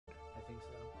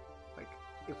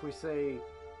if we say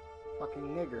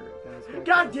fucking nigger, then it's gonna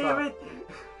God damn it!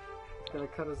 It's gonna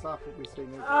cut us off if we say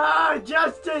nigger. Ah,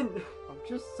 Justin! I'm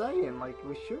just saying, like,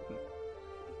 we shouldn't.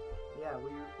 Yeah,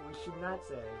 we should not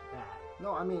say that.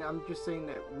 No, I mean, I'm just saying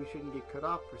that we shouldn't get cut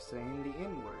off for saying the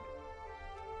N-word.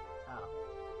 Oh.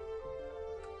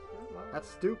 Well, That's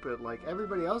stupid. Like,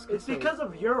 everybody else can it's say because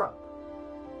of Europe.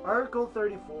 Article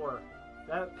 34.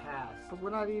 That passed. But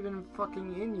we're not even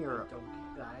fucking in Europe.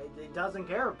 It doesn't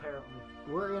care, apparently.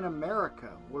 We're in America,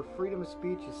 where freedom of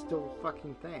speech is still a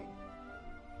fucking thing.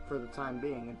 For the time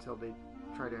being, until they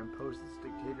try to impose this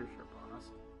dictatorship on us.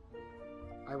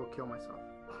 I will kill myself.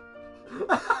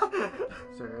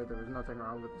 Sir, there was nothing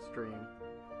wrong with the stream.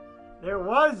 There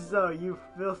was, though, you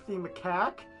filthy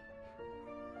macaque.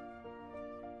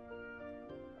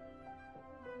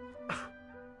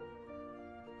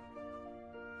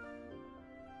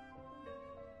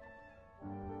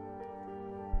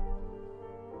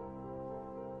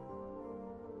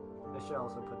 I should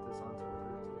also put this on Twitter,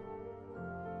 too.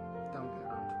 Don't get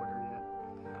on Twitter yet.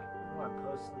 I want to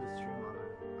post the stream on it.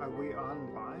 Are we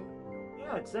online?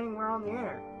 Yeah, it's saying we're on the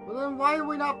air. Well then why are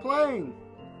we not playing?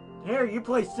 Here, you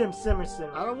play Sim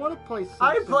Simmerson. I don't want to play Sim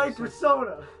I play Sim.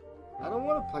 Persona. I don't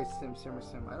want to play Sim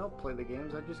Sim. I don't play the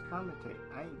games, I just commentate.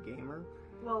 I ain't gamer.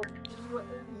 Well,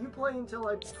 you play until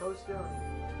I post it on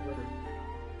Twitter.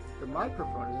 The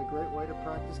microphone is a great way to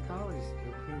practice comedy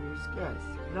skills. Who needs guests?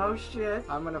 No shit.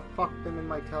 I'm gonna fuck them in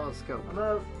my telescope. I'm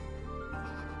gonna...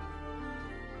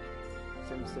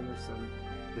 Sim Simmerson,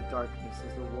 the darkness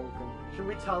is awoken. Should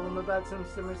we tell them about Sim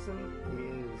Simmerson? He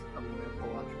is a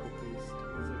mythological beast.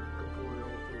 Is it corporeal,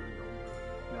 ethereal?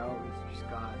 No, he's just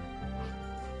God.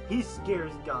 He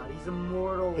scares God. He's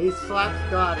immortal. He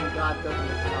slaps God and God doesn't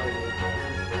retaliate.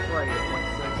 This is great.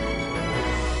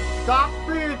 Stop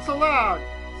being so loud!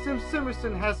 Sim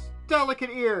Simmerson has delicate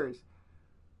ears.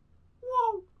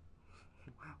 Whoa!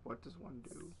 What does one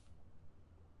do?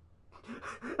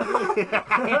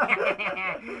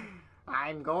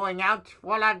 I'm going out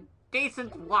for a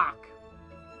decent walk.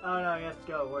 Oh no, you have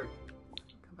to go to work.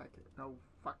 Come back here. No,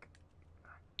 fuck.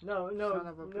 No, Son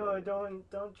of a bitch.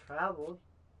 don't travel.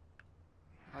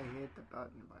 I hit the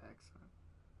button by accident.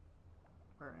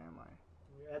 Where am I?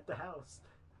 You're at the house.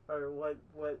 Or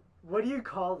what do you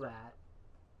call that?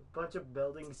 A bunch of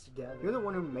buildings together. You're the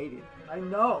one who made it. I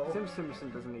know. Sim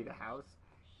Simmerson doesn't need a house.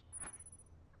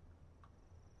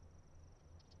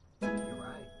 You're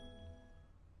right.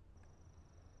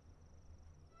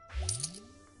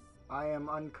 I am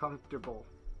uncomfortable.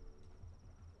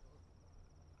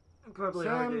 Probably a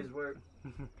hard day's work.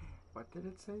 What did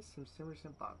it say? Sim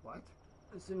Simmerson bought what?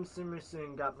 Sim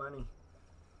Simmerson got money.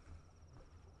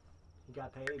 He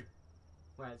got paid.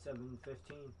 We're at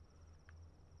 7:15.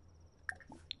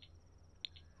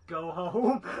 Go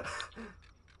home.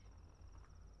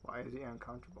 Why is he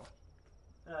uncomfortable?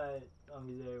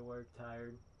 Long day at work,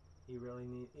 tired. He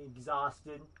really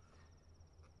exhausted.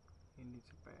 He needs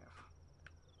a bath.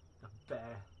 A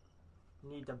bath. He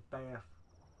needs a bath.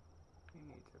 He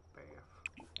needs a bath.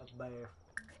 A bath.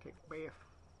 Take a bath.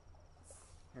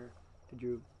 Here. Did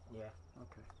you? Yeah.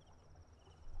 Okay.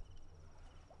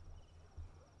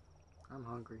 I'm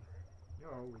hungry.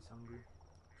 You're always hungry.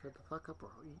 Shut the fuck up or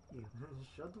I'll eat you.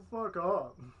 Shut the fuck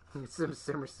up. Sim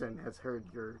Simmerson has heard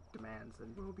your demands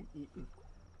and will be eaten.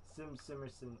 Sim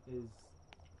Simmerson is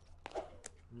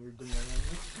your demands.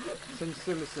 Sim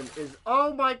Simmerson is...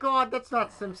 Oh my god, that's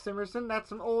not Sim Simmerson. That's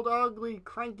some old, ugly,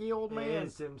 cranky old man.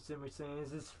 And Sim Simmerson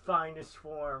is his finest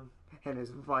form. In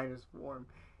his finest form.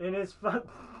 In his fun...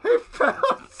 He fell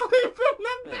asleep in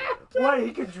the bathtub. What?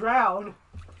 He could drown.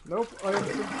 Nope, I am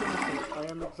Sim Simmerson. I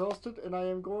am exhausted and I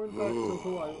am going back to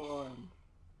who I am.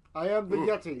 I am the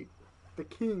Yeti, the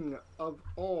king of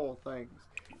all things.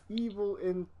 Evil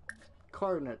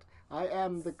incarnate. I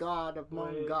am the god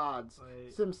among gods.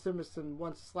 Sim Simmerson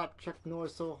once slapped Chuck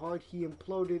Norris so hard he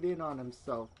imploded in on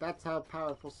himself. That's how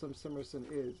powerful Sim Simmerson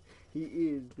is. He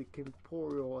is the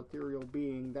corporeal ethereal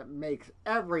being that makes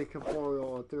every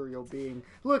corporeal ethereal being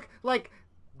look like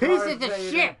pieces of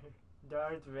shit.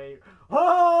 Darth Vader.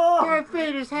 Oh! Darth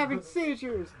Vader's having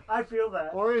seizures. I feel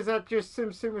that. Or is that just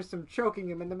Sim Simmerson choking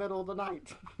him in the middle of the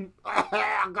night? He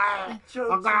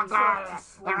chokes himself to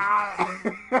sleep.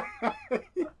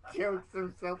 He chokes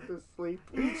himself to sleep.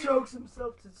 He chokes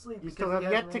himself to sleep. You still have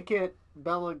yet to get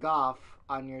Bella Goff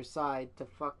on your side to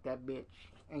fuck that bitch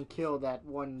and kill that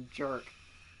one jerk.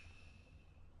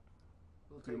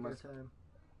 We'll take our time.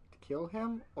 To kill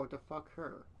him or to fuck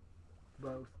her?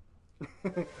 Both.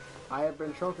 I have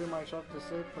been choking myself to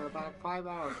sleep for about 5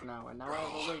 hours now, and now I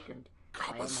have awakened.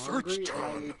 I am hungry and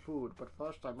I need food, but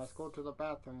first I must go to the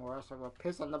bathroom or else I will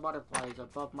piss on the butterflies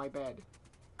above my bed.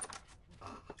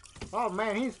 Oh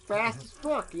man, he's fast as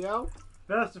fuck, yo.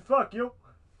 Fast as fuck, yo.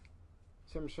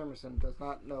 Sim Simerson does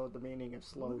not know the meaning of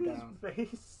slow Look at down. his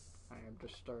face. I am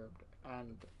disturbed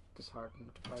and disheartened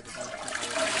by the notion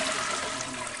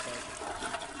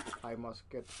I must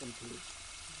get into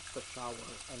the shower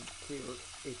and kill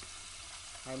it.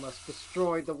 I must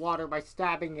destroy the water by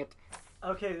stabbing it.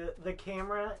 Okay, the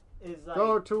camera is like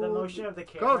The motion of the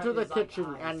camera. Go to the is like kitchen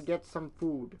ice. and get some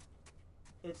food.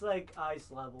 It's like ice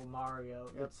level Mario.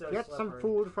 It's so Get some slippery.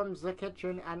 food from the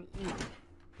kitchen and eat.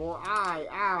 For I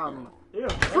am Ew,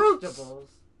 fruits. vegetables.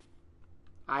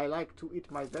 I like to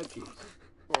eat my veggies.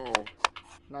 Oh.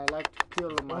 And I like to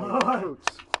kill my What?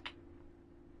 fruits.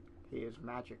 He is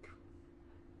magic.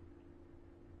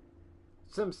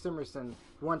 Sim Simerson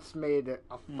once made a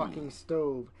fucking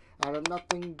stove out of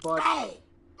nothing but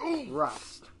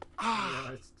rust.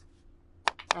 Rust.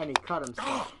 And he cut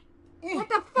himself. What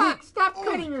the fuck? Stop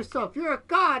cutting yourself. You're a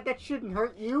god. That shouldn't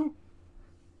hurt you.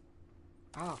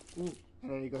 Ah, ooh.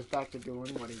 And then he goes back to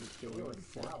doing what he was doing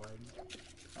before. Salad.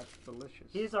 That's delicious.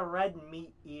 He's a red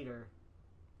meat eater.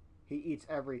 He eats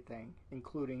everything,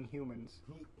 including humans.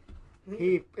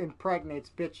 He impregnates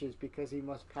bitches because he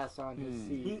must pass on his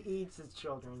seed He eats his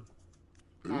children.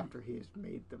 after he has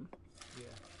made them. Yeah.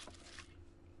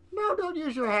 No, don't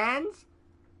use your hands.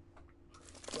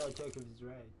 Gotta take him his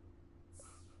right.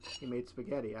 He made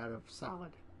spaghetti out of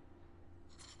salad.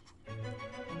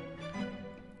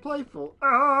 Playful.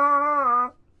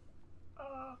 Ah!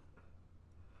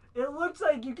 It looks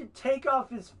like you could take off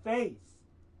his face.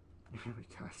 It really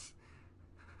does.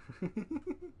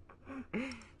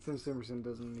 Sim Simerson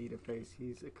doesn't need a face.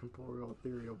 He's a corporeal,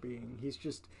 ethereal being. He's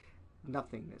just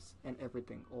nothingness and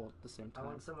everything all at the same I time.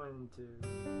 want someone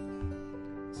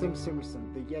to. Sim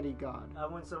Simerson, the Yeti god. I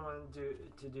want someone to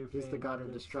do. He's the fame god out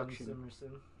of destruction.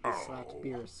 Simerson. He slapped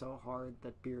beer so hard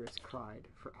that beer has cried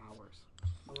for hours.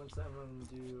 I want someone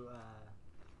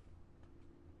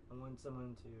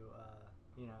to.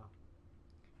 You know.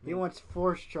 He once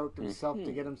force choked himself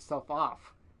to get himself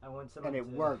off, I want someone. and it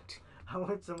to, worked. I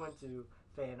want someone to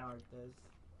fan art this.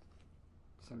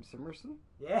 Sim Simerson?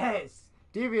 Yes.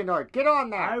 DeviantArt, get on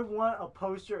that! I want a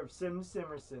poster of Sim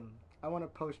Simerson. I want a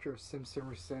poster of Sim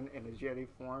Simerson in his Yeti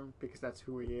form because that's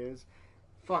who he is.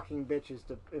 Fucking bitches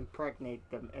to impregnate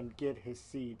them and get his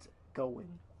seeds going.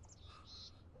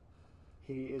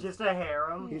 He is Just a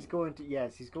harem. he's going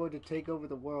to take over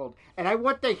the world. And I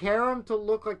want the harem to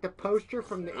look like the poster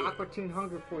from the Aqua Teen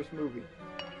Hunger Force movie.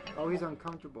 Oh, he's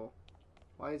uncomfortable.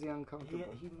 Why is he uncomfortable?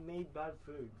 He made bad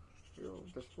food. Ew,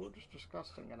 this food is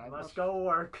disgusting and I Must go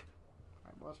work. I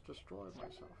must destroy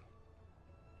myself.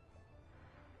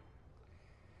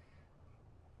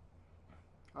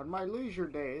 On my leisure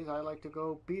days, I like to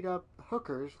go beat up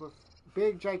hookers with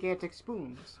big, gigantic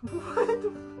spoons. What?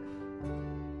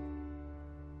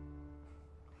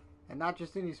 And not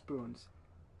just any spoons.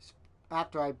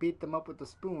 After I beat them up with the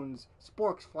spoons,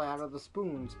 sporks fly out of the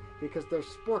spoons because they're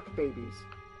spork babies.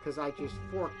 Because I just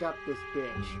forked up this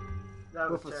bitch. That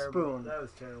was With a terrible. spoon. That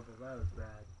was terrible. That was bad.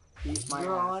 Eat my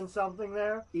You're ass. on something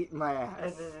there, Eat my and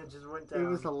ass. then it just went down. It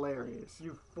was hilarious.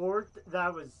 You forked.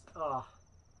 That was.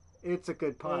 It's a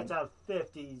good pun. It's a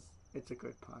 50s. It's a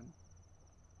good pun.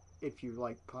 If you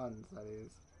like puns, that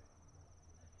is.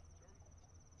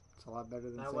 It's a lot better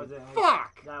than That saying, wasn't.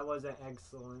 fuck! That wasn't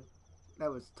excellent.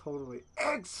 That was totally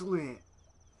excellent.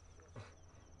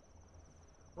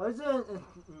 Wasn't.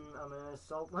 I'm gonna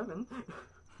salt lemon.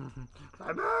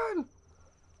 Lemon!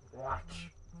 Watch.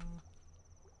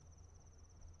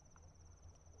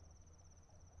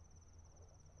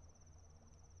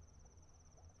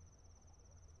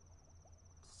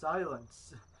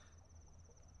 Silence.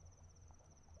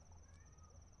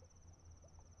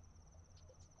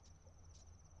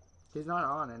 He's not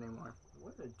on anymore.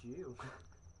 What a Jew.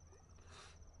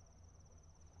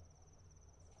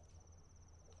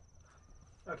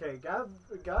 Okay,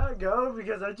 gotta go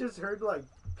because I just heard like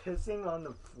pissing on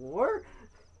the floor.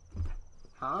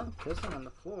 Huh? Pissing on the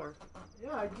floor.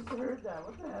 Yeah, I just heard that.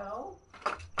 What the hell?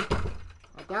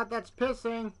 I doubt that's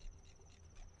pissing.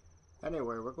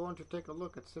 Anyway, we're going to take a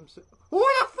look at Simpson. Who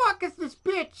the fuck is this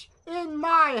bitch in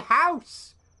my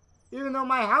house? Even though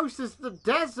my house is the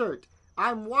desert,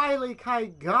 I'm Wile Kai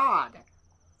God.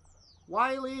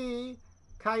 Wile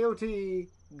Coyote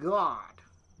God.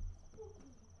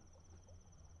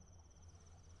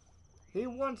 He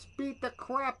once beat the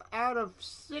crap out of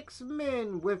 6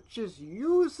 men with just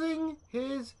using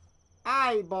his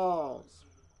eyeballs.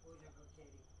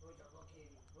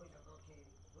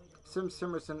 Sim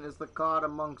Simerson is the god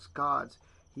amongst gods.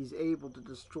 he's able to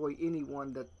destroy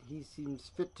anyone that he seems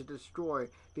fit to destroy,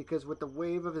 because with the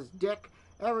wave of his dick,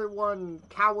 everyone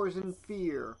cowers in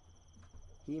fear.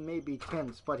 He may be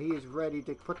tense, but he is ready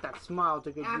to put that smile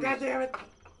to good use. God damn it!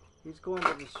 He's going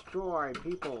to destroy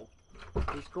people.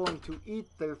 He's going to eat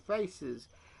their faces.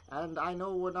 And I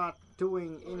know we're not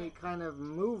doing any kind of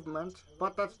movement,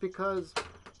 but that's because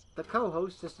the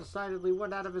co-host just decidedly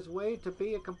went out of his way to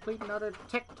be a complete and utter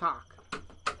TikTok.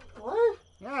 What?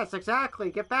 Yes, exactly.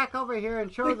 Get back over here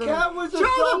and show them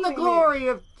the glory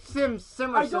of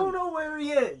Simerson. I don't know where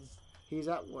he is. He's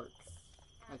at work,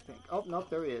 I think. Oh, nope,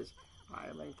 there he is. I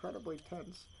am incredibly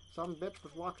tense. Some bitch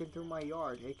was walking through my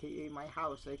yard, a.k.a. my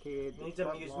house, a.k.a. the He needs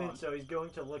front amusement, lawn. so he's going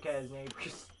to look at his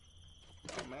neighbors.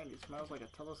 Oh man, he smells like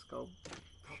a telescope.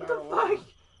 What the fuck?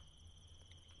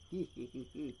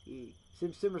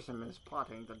 Simerson is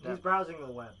plotting the death. He's browsing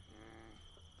the web.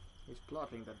 He's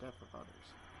plotting the death of others.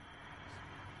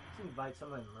 Let's invite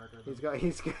someone and murder them.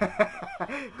 He's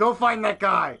go find that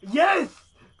guy. Yes!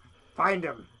 Find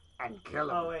him and kill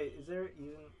him. Oh wait, is there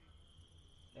even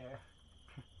air?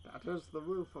 That is the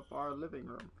roof of our living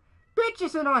room. Bitch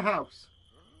is in our house.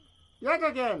 Yet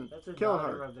again. That's a Kill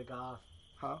daughter her. of the goth.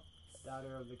 Huh?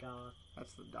 Daughter of the goth.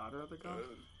 That's the daughter of the god?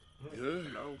 Yeah.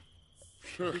 Hello.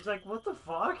 Sure. He's like, what the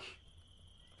fuck?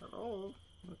 Hello.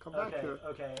 Come back Okay, here.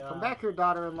 okay. Come back here,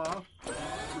 daughter-in-law.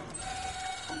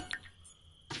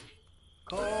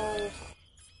 Cole.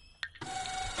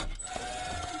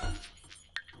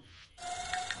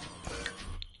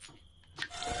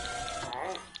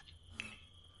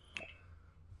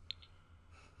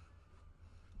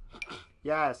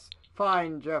 Yes,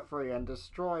 find Jeffrey and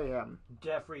destroy him.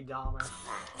 Jeffrey Dahmer.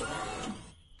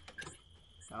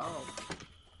 Oh.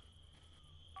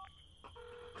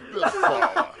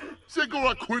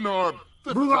 Segura Quinar.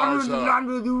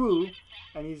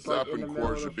 And he's like in the Zapping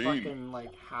middle of the Corsabine. fucking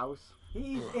like house.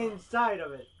 He's inside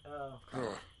of it. Oh. Huh.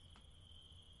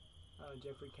 Oh,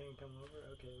 Jeffrey can't come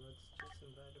over? Okay, let's just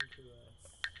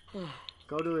invite him to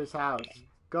Go to his house.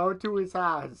 Go to his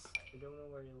house. I don't know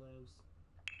where he lives.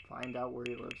 Find out where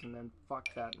he lives and then fuck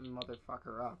that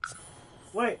motherfucker up.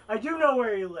 Wait, I do know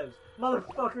where he lives.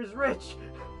 Motherfucker's rich.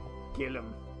 Kill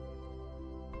him.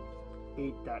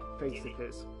 Eat that face of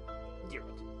his. Do it.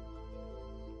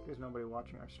 There's nobody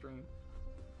watching our stream.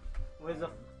 Where's the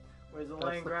That's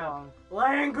land the grab? Kong.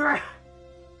 Land grab!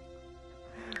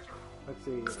 Let's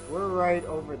see. We're right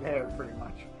over there, pretty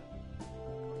much.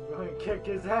 I'm gonna kick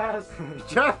his ass.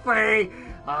 Jeffrey,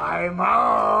 I'm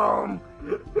home.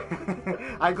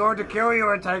 I'm going to kill you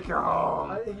and take you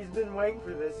home. He's been waiting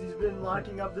for this. He's been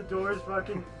locking up the doors,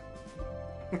 fucking.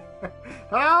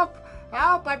 Help!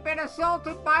 Help! I've been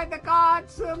assaulted by the god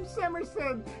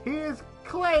Simerson. He has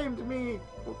claimed me.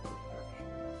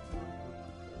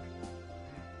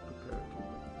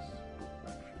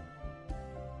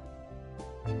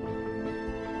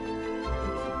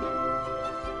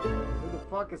 Who the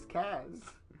fuck is Kaz?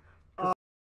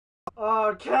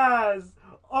 Oh, Kaz!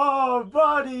 Oh,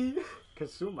 buddy!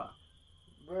 Kasuma.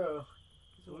 Bro.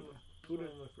 Who He's one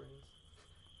of my friends.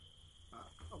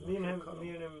 Me and him. I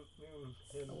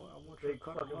want you to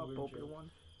cut him up, Obi-Wan.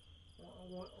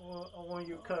 I want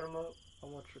you to cut him up. I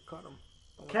want you to cut him.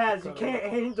 Kaz, you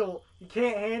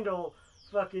can't handle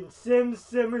fucking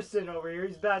Simerson over here.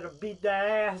 He's about to beat that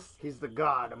ass. He's the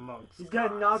god amongst He's gonna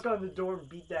gods. knock on the door and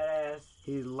beat that ass.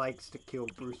 He likes to kill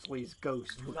Bruce Lee's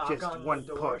ghost with Knock just on the one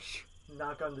door. push.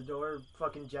 Knock on the door.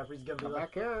 Fucking Jeffrey's gonna be Come like,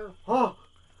 back here. oh,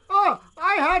 Oh,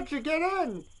 I had you get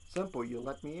in. Simple, you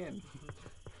let me in.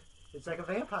 it's like a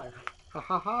vampire. Ha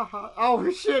ha ha ha. Oh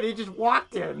shit, he just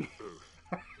walked in.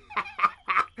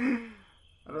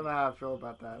 I don't know how I feel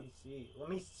about that. Let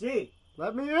me see.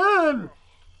 Let me in.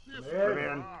 Let me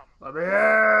in. Let me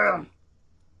in.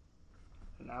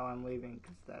 Now I'm leaving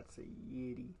because that's a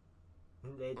Yeti.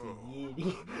 That's a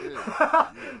Yeti.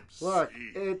 Look,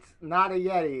 it's not a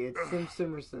Yeti. It's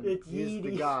Simerson. It's He's the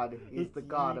Yeti. god. He's It's the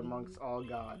god Yeti. amongst all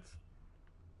gods.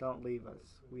 Don't leave us.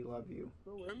 We love you.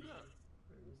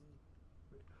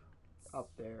 Up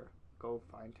there. Go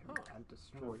find him and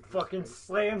destroy his Fucking face.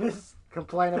 slam his.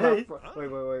 Complain about...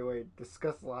 Wait.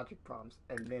 Discuss logic problems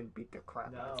and then beat the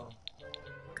crap out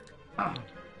of him.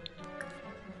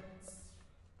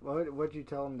 No. What'd you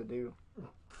tell him to do?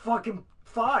 Fucking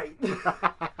fight.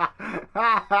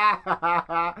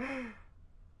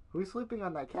 Who's sleeping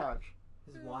on that couch?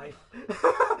 His wife.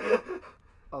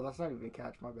 Oh, that's not even a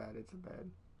couch. My bad. It's a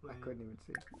bed. I couldn't even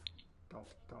see. Don't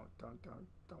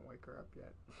wake her up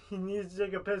yet. He needs to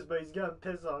take a piss, but he's gonna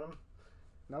piss on him.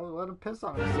 No, let him piss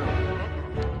on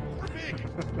himself.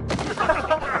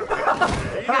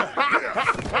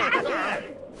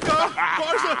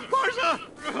 Barza!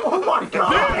 Oh my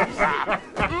god!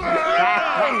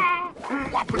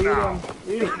 Whop it now.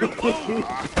 Eat him.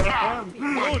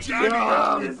 Oh,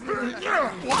 Johnny.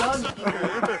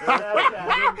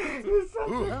 He's such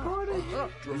a carnage.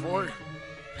 Travoy.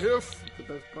 Piff. The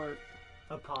best part.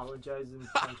 Apologize and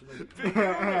punch him.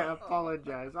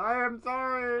 Apologize. I am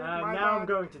sorry. My Now I'm bad.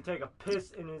 going to take a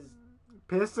piss in his.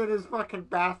 Piss in his fucking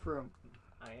bathroom.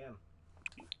 I am.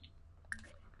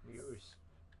 Yours.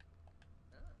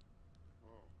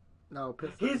 No,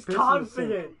 piss. He's piss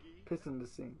confident. In the sink. Piss in the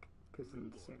sink. Piss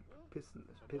in the sink. Piss in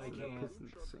the piss I in the can't. piss in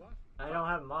the sink. I don't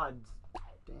have mods.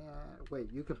 Damn.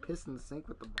 Wait, you can piss in the sink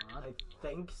with the mod? I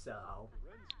think so.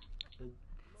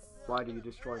 Why do you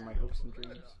destroy my hopes and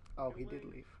dreams? Oh, he did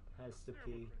leave. Has to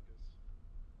pee.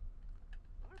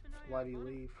 Why do you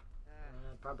leave?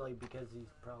 Probably because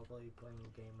he's probably playing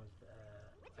a game with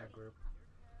our group.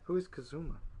 Who is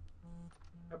Kazuma?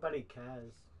 Our buddy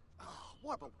Kaz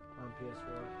What? on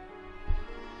PS4.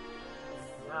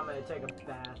 Now I'm gonna take a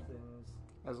bath and.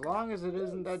 As long as it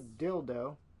isn't that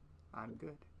dildo, I'm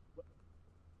good.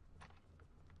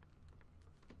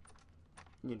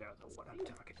 You know what I'm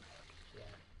talking about.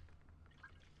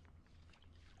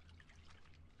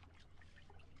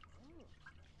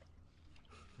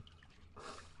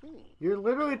 Yeah. You're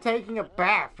literally taking a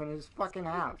bath in his fucking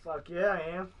house. Fuck yeah, I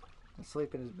am. And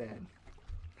sleep in his bed.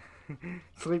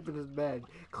 Sleep in his bed.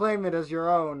 Claim it as your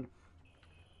own.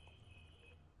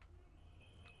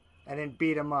 And then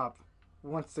beat him up.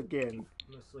 Once again.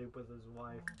 I'm gonna sleep with his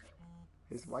wife.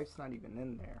 His wife's not even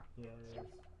in there. Yeah, it is.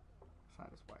 It's not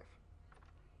his wife.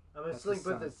 I'm gonna That's sleep his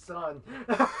with his son.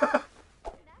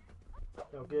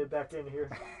 Don't get back in here.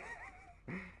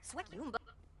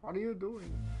 What are you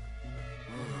doing?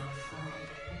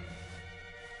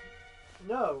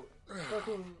 No,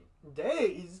 fucking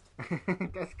dazed,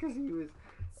 That's because he was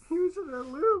in a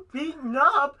loop. beaten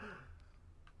up.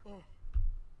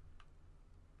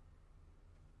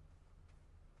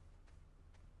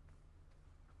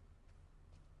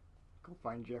 Go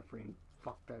find Jeffrey and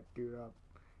fuck that dude up.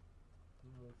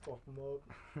 Fuck him up.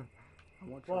 I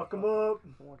want you to Fuck him him. up.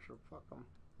 I want you to fuck him.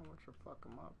 I want you to fuck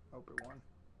him up, Obi-Wan.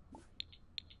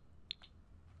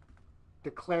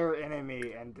 Declare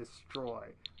enemy and destroy.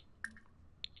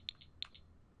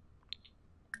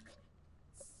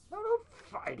 No, don't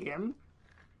fight him.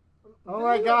 Oh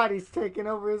my god, he's taking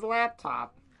over his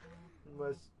laptop.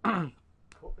 Must turn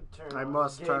I on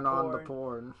must gay turn on the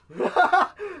porn. I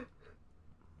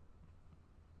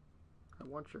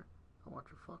want you to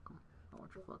fuck him. I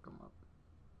want you to fuck him up.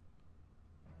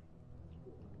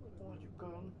 Won't you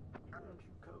come? Won't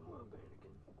you come up,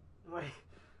 Anakin? Wait.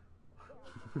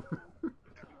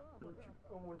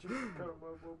 I want you to come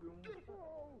up, Obi-Wan.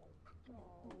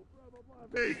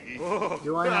 Hey.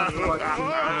 Do I have to watch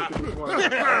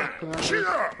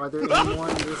Panther? Are there anyone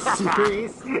in this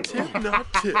series? Tip, not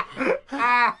tip.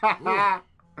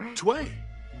 Tway.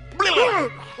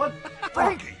 What?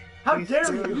 Funky. How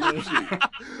dare you?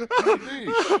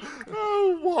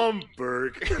 Oh,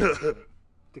 Womberg.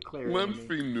 Declare enemy.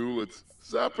 Lemphy Newlets.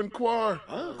 Zappenquar.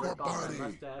 Rip off my Corbani.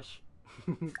 mustache.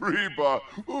 Reba.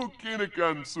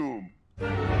 Ukinikansum.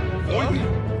 Oibi.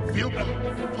 Filba.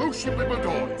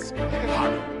 Poshibibadoids.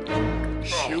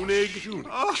 Shunig.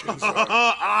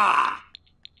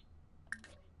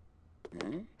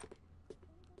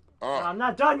 I'm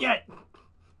not done yet.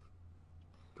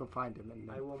 Go find him and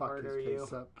I will fuck murder his you.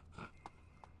 face up.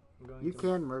 I'm going You to...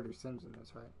 can murder Sims in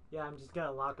this, right? Yeah, I'm just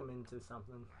gonna lock him into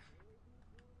something.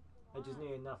 I just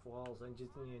need enough walls. I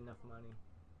just need enough money.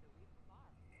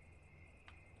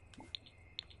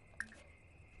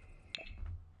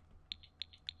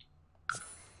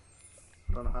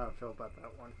 I don't know how I feel about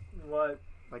that one. What?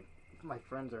 Like, my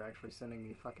friends are actually sending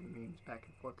me fucking memes back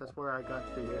and forth. That's where I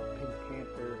got the Pink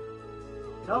Panther.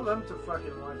 Tell them to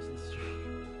fucking watch the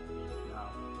stream. No.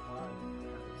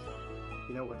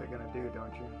 You know what they're gonna do,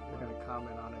 don't you? They're gonna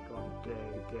comment on it going gay,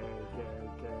 gay, gay,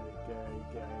 gay,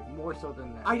 gay, gay. More so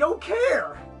than that. I don't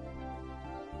care!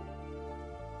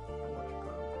 Watch your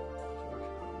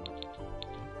comment.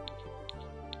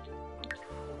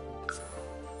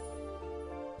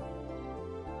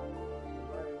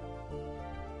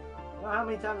 You know how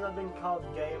many times I've been called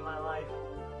gay in my life? So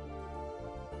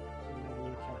maybe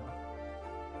you can.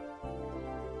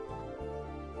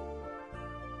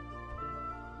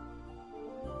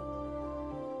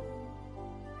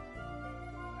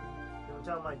 Don't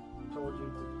tell them I told you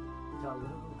to tell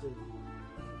them to.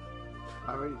 I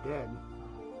already did.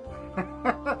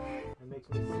 It makes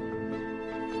me sick.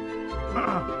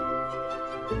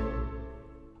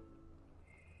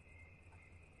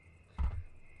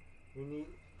 We need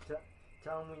to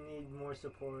tell them we need more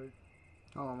support.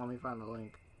 Hold on, let me find the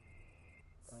link.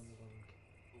 Find the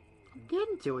link. Get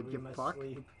into it, We you must fuck.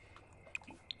 sleep.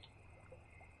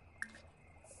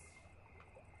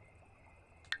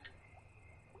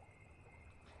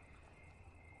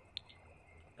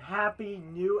 Happy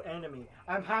new enemy.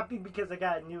 I'm happy because I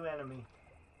got a new enemy.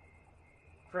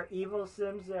 For evil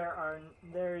Sims,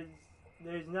 there's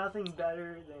nothing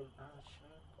better than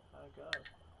shut the fuck up.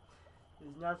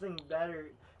 There's nothing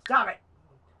better. Stop it.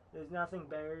 There's nothing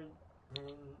better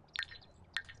than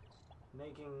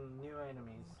making new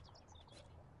enemies.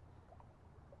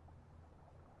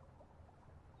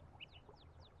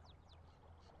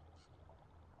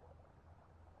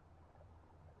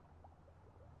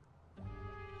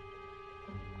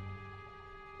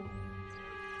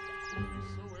 So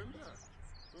in there.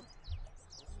 Huh?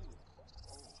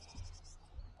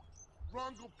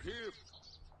 Rongo Piv.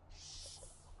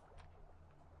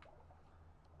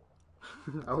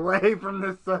 Away from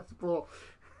this cesspool.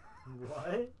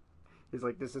 What? He's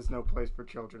like, this is no place for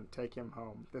children. Take him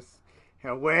home.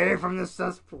 Away from the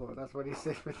cesspool. That's what he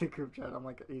said in the group chat. I'm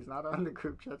like, he's not on the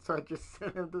group chat, so I just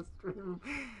sent him the stream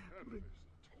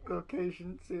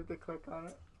location. See if they click on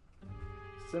it.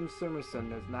 Sim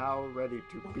Simerson is now ready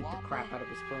to beat the crap out of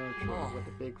his furniture with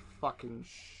a big fucking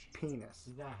penis.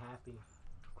 He's not happy.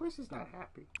 Of course he's not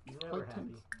happy. He's never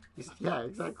happy. Yeah,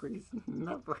 exactly. He's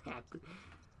never happy.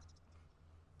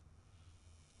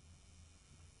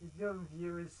 He's gonna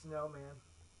view his snowman.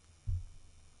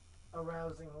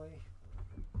 Arousingly.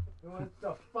 He wants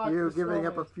to fuck You the giving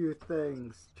up snowman. a few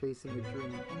things, chasing a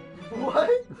dream.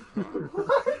 What?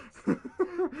 What?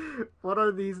 What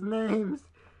are these names?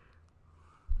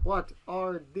 What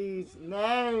are these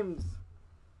names?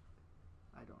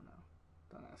 I don't know.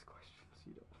 Don't ask questions.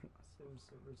 You don't. Sim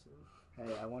Simerson.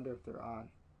 Hey, I wonder if they're on.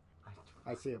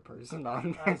 I see a person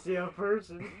on. I see a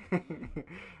person.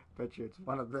 Bet you it's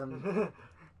one of them.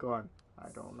 Go on. I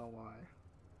don't know why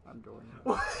I'm doing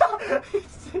that.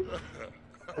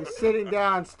 He's sitting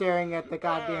down staring at the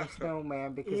goddamn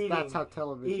snowman because that's how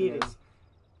television is.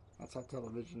 That's how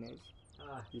television is.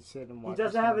 He's sitting and He watching.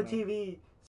 doesn't have a snowman. TV.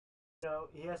 No,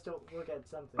 he has to look at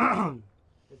something.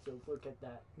 He has to look at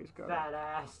that He's got fat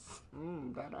ass.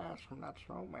 that ass from that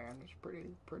snowman is pretty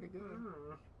good.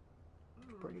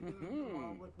 It's pretty good.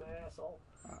 Oh, look the asshole.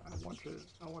 I want you to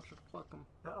fuck him.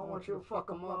 I want you to fuck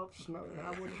him up. Snow. I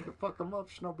want you to fuck him up,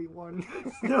 Snowby one.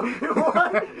 Snowby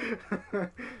one?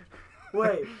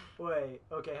 Wait.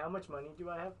 Okay, how much money do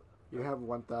I have? You have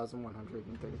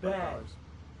 $1,135. Bad.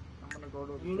 I'm gonna go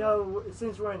to. You know,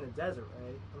 since we're in the desert,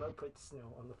 right? I'm gonna put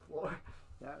snow on the floor.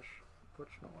 Yes. Put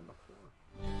snow on the floor.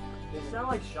 You sound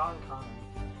like Sean Connery.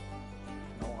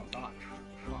 No, I'm not.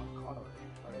 Sean Connery.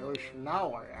 At least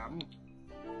now I am.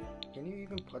 Can you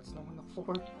even put snow on the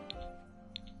floor?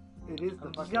 It is the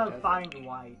I'm just fucking gonna desert. find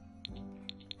white.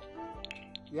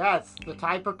 Yes, the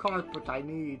type of carpet I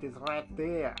need is right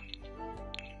there.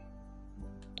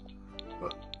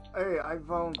 Hey, I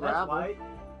found That's gravel. white.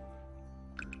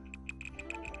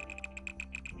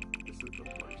 This is the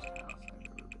worst house I've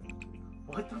ever been to.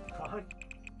 What the fuck?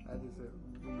 That is a weird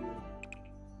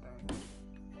thing.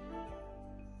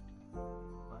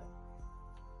 What?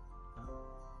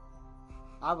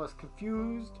 I was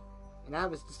confused, and I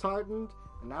was disheartened,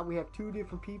 and now we have two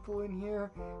different people in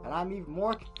here, and I'm even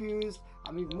more confused,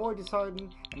 I'm even more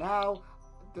disheartened, and now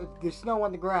there's snow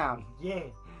on the ground. Yeah.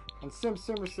 And Sim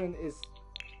Simerson is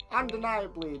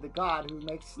undeniably the god who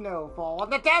makes snow fall on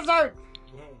the desert!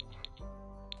 Yeah.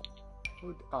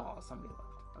 Oh, somebody left.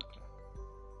 Okay.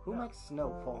 Who makes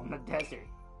snow fall in the desert?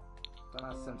 Don't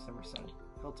ask Sim Simerson.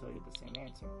 He'll tell you the same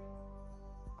answer.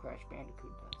 Crash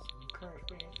Bandicoot does. Crash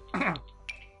Band.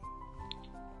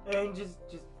 And just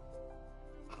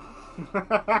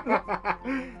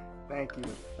Thank you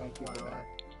for that.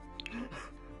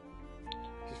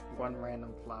 Just one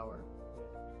random flower.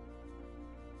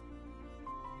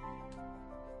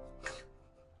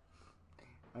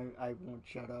 I won't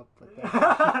shut up,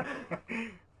 but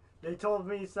they told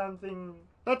me something.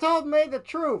 they told me the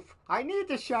truth. I need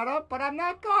to shut up, but I'm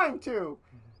not going to.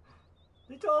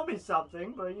 They told me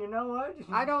something, but you know what?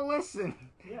 I don't listen.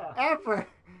 Yeah. Ever.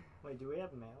 Wait, do we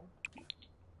have mail?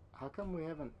 How come we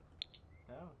haven't?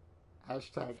 No.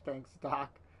 Hashtag thanks,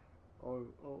 Doc. Oh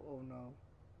no.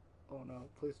 Oh no.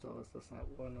 Please tell us that's not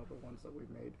one of the ones that we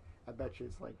made. I bet you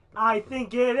it's like. I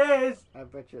think it is. I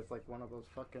bet you it's like one of those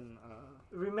fucking.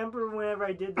 Remember whenever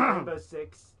I did the Rainbow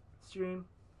Six stream?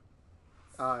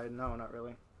 No, not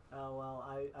really. Oh well,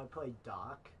 I played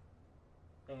Doc,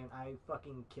 and I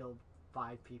fucking killed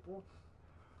 5 people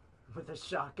with a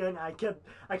shotgun. I kept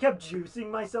juicing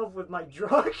myself with my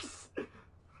drugs.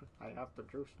 I have to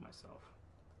juice myself.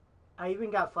 I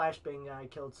even got flashbang and I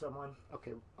killed someone.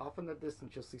 Okay, off in the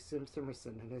distance you'll see Sim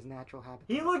Simerson in his natural habitat.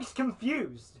 He looks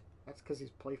confused. That's because he's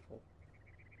playful.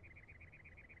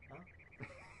 Huh?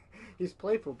 He's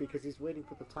playful because he's waiting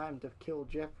for the time to kill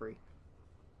Jeffrey.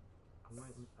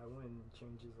 I wouldn't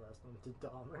change his last name to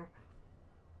Dahmer.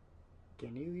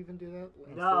 Can you even do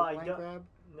that? No, I Line don't. grab?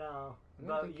 No. I don't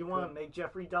But think you you want to could. make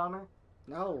Jeffrey Dahmer?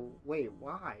 No, wait,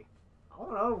 why? I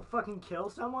don't know. Fucking kill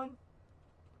someone?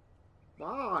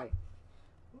 Why? I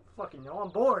don't fucking know. I'm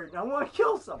bored. I want to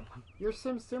kill someone. You're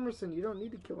Sim Simerson. You don't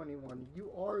need to kill anyone. You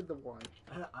are the one.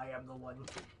 I am the one.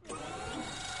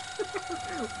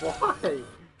 Why?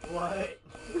 What?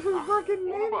 This is a fucking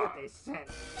name that they sent.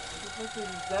 What did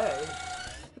he say?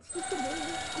 It's just a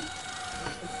name.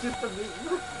 It's just a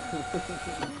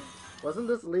meme. Wasn't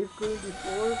this Leaf Green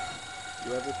before?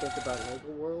 You ever think about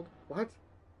Lego World? What?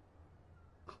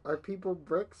 Are people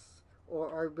bricks or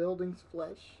are buildings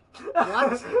flesh?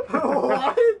 What?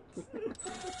 What?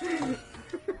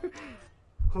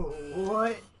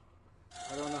 What?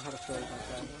 I don't know how to say it like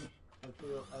that one.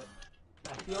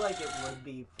 I feel like it would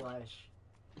be flesh.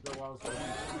 The walls would be.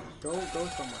 Go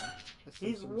somewhere. Let's see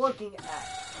He's some- looking at.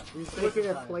 He's looking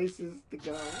at places to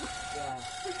go. Yeah.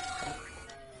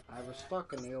 I was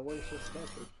stuck in the Oasis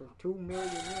Desert for 2 million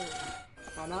years.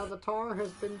 And now the tar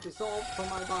has been dissolved from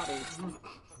my body.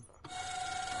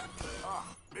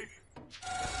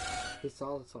 He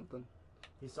saw something.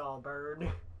 He saw a bird.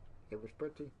 It was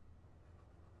pretty.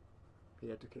 He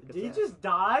had to kick Did he its just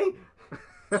die?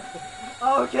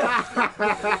 Okay.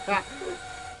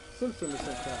 Simpson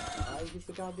can't die. He's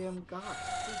a goddamn god.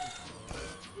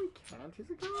 He can't. He's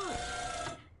a god.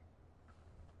 Let's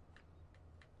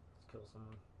kill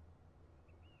someone.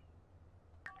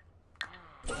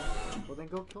 Well, then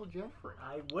go kill Jeffrey.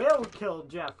 I will kill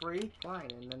Jeffrey.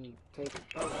 Fine, and then take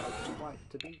his wife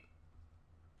to be.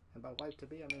 And by wife to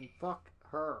be, I mean fuck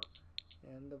her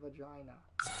in the vagina.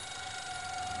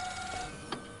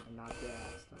 And not the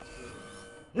ass. That's good.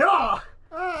 Yeah!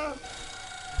 Ah!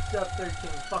 Step 13,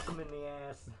 fuck him in the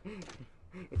ass.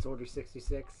 It's Order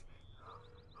 66.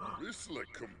 Risla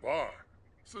Kumbar.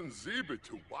 Sanzibe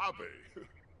Tuwabe.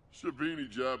 Shabini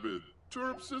Jabid.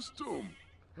 Turp System.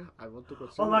 I will do it.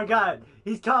 Oh my god,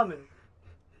 he's coming.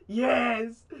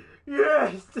 Yes!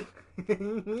 Yes!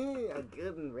 I'm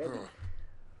good and ready.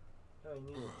 Oh, you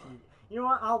need a TV. You know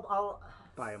what? I'll.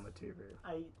 Buy him a TV.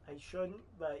 I shouldn't,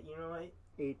 but you know what?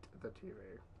 Eat the TV.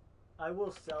 I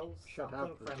will sell Shut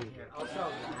something up, from TV. here. I'll sell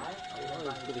that. I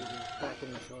was getting back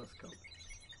in the telescope.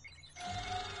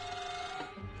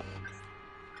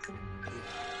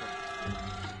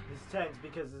 He's tense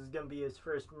because this is gonna be his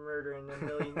first murder in a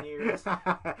million years.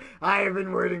 I have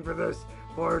been waiting for this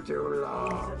for too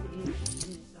long.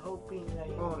 He's hoping that.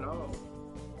 Oh no.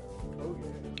 Oh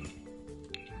yeah.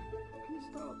 Please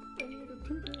stop. I need a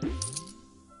TV.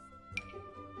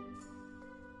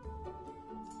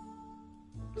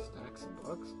 Stacks of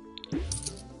books.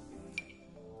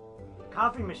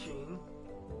 Coffee machine.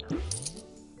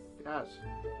 Yes.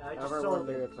 I just Everyone sold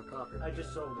knew it. it's a coffee. I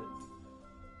just sold it.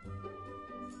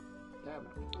 Damn it.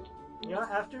 You know,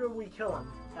 after we kill him.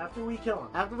 After we kill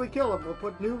him, we'll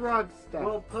put new rugs down.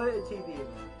 We'll put a TV in there.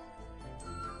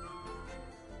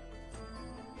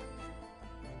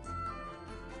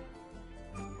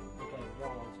 Okay,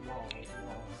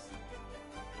 walls.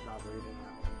 Not reading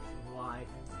Why?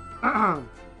 that.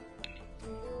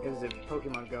 It was a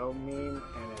Pokemon Go meme,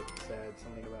 and it said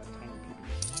something about tiny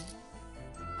peepees.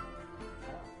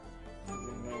 They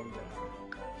named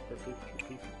the Pikachu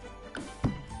Pikachu.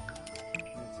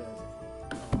 And it says,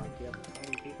 oh, if you have a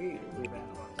tiny peepee, we've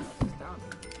analyzed how it's down.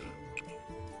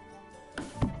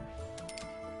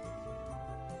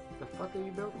 The fuck are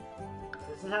you building?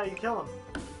 This is how you kill him.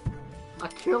 A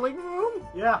killing room?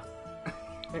 Yeah.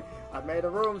 I made a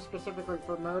room specifically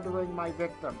for murdering my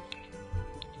victims.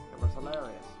 It was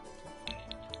hilarious.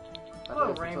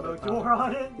 Put a rainbow door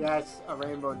on it. Yes, a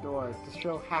rainbow door to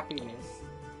show happiness.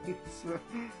 Do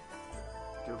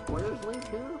boys live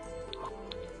here?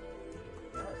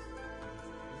 Yes.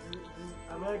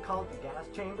 I'm gonna call it the gas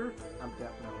chamber. I'm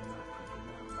definitely not cooking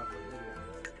that. That's a video.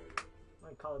 I'm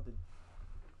gonna call it the.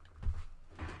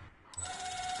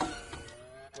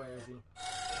 Where is he?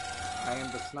 I am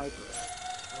the sniper.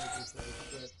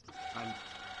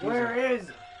 Where is?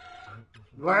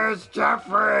 Where's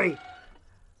Jeffrey?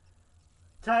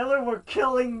 Tyler, we're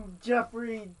killing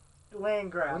Jeffrey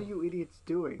Landgraf. What are you idiots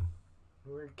doing?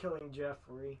 We're killing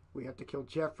Jeffrey. We have to kill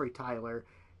Jeffrey, Tyler.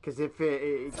 Because if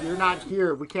you're not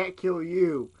here, we can't kill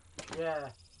you. Yeah.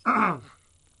 I'm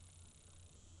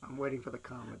waiting for the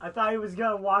comment. I thought he was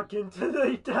gonna walk into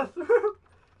the death room.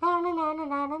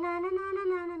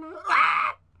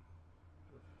 Ah!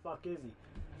 fuck is he?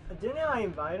 Didn't I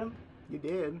invite him? You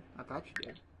did. I thought you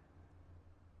did.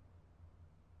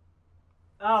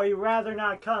 Oh, he'd rather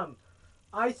not come.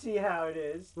 I see how it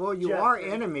is. Well, you Jeffrey. are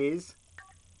enemies.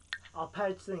 I'll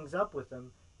patch things up with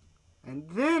him. And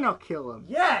then I'll kill him.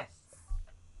 Yes!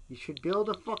 You should build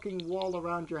a fucking wall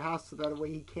around your house so that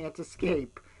way he can't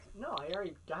escape. No, I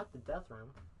already got the death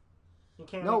room. He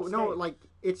can't No, escape. no, like,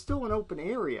 it's still an open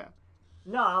area.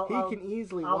 No, He can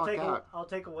easily walk out. I'll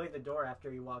take away the door after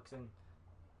he walks in.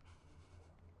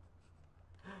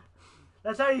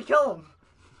 That's how you kill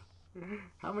him.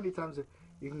 How many times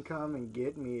you can come and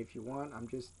get me if you want? I'm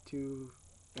just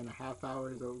 2.5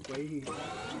 hours away.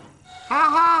 Ha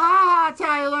ha ha,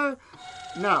 Tyler!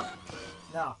 No.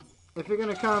 No. If you're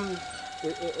gonna come,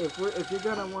 if you're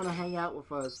gonna want to hang out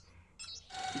with us,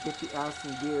 you get your ass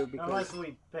in gear because Unless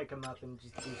we pick him up and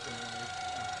just do some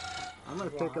I'm gonna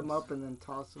pick him up and then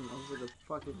toss him over the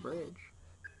fucking bridge.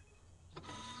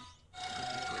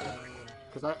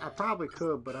 Because I probably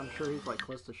could, but I'm sure he's like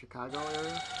close to Chicago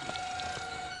area.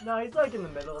 No, he's like in the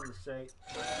middle of the state.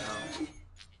 No.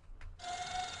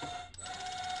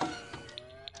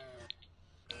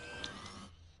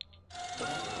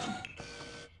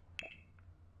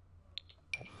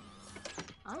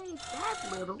 I ain't that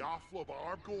little. Yafla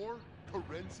Argor,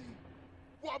 Karenzi,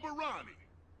 Wabarani,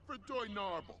 Fredoy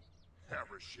Narble,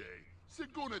 Harishay,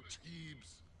 Siguna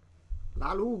Teebs,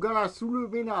 Laluga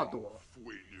Suluminator.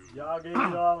 Fuenu, Yagi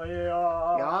Yagi.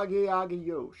 Yagi Yagi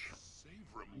Yosh.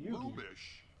 Savram Lumish,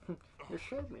 You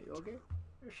showed me, okay?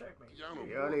 You shake me.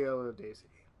 Yada yada daisy.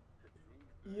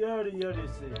 Yada yada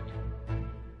see.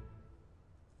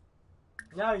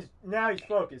 Now he's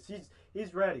focused.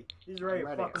 He's ready. He's ready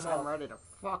to fuck him I'm up. ready to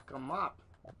fuck him up.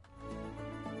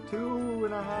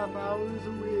 2.5 hours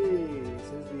away,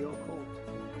 says the occult.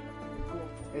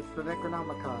 It's the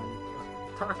Necronomicon.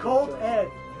 Colt Ed.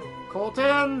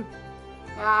 Colton!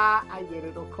 Ah, I get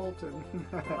it. Oh, Colton.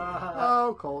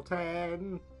 Oh,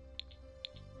 Colton.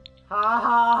 Ha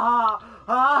ha ha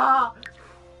ha.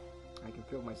 I can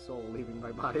feel my soul leaving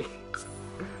my body.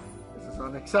 This is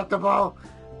unacceptable.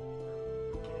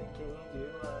 Can you do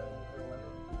the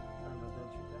lemon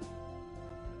adventure deck?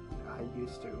 I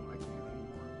used to. I can't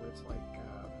anymore. Where it's like,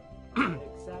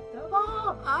 Unacceptable.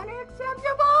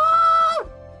 unacceptable!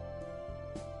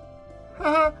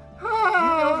 You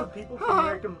know the people from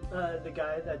Rick and, the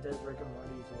guy that does Rick and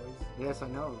Morty's voice? Yes, I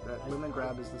know. That Lemon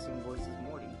Grab is the same voice as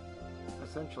Morty.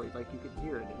 Essentially, like you could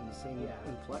hear it in the same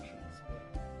inflections.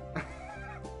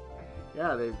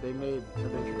 Yeah, they made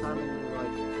Adventure Time and they were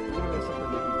like, we're gonna make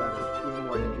something even better, even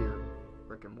more edgier.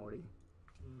 Rick and Morty.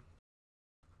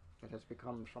 It has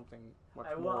become something much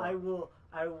more. I will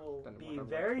than be what I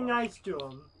very once nice to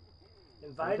him.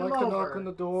 Invite I'd him like to over. knock on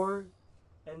the door.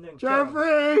 And then kill him.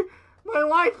 Jeffrey! My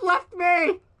wife left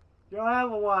me! You don't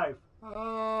have a wife.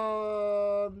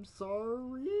 I'm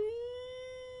sorry.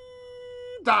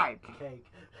 Die!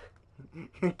 Cake.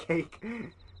 Cake.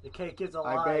 The cake is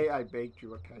alive. I baked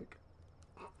you a cake.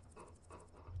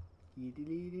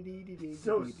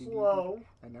 So slow.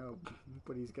 I know,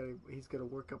 but he's gonna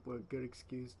work up a good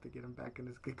excuse to get him back in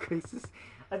his good graces.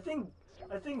 I think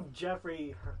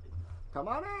Jeffrey. Come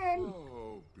on in.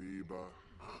 Oh, Biba.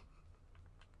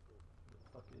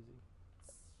 Fuck is he?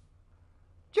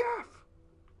 Jeff.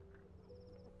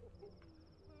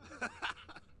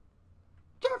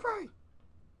 Jeffrey.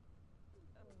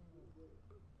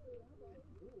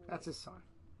 That's his son.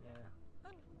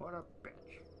 Yeah. What a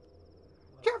bitch.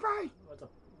 Jeffrey. What a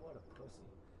pussy.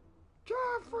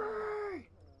 Jeffrey.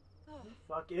 Who the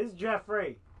fuck is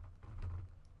Jeffrey?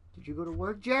 Did you go to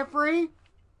work, Jeffrey?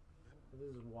 This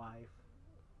is his wife.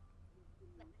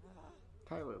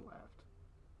 Tyler laughed.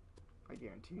 I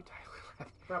guarantee you Tyler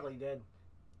laughed. Probably did.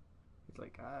 He's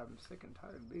like, I'm sick and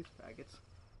tired of these faggots.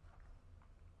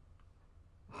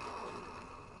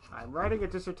 I'm writing a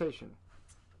dissertation.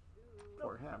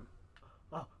 For him.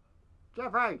 Oh.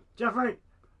 Jeffrey! Jeffrey!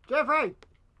 Jeffrey!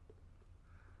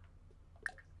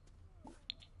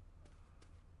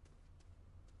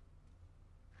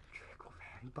 Trickle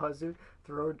fan buzzard,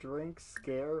 throw drink,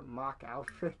 scare, mock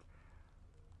outfit.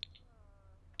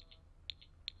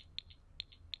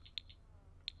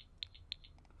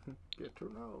 Get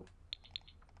to know.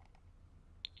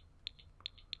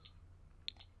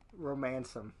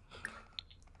 Romance him.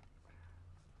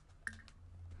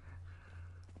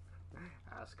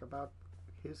 Ask about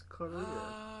his career.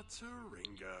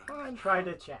 Taringa. Fine. Try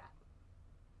to chat.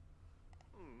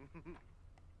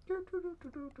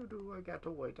 I got to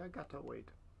wait.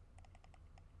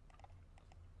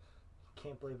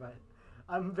 Can't believe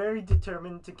I'm very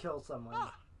determined to kill someone.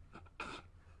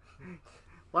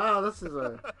 Wow, this is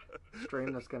a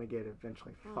stream that's gonna get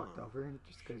eventually fucked over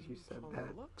just because you said that.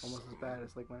 Almost as bad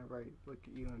as like whenever I look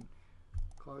at you and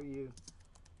call you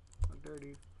a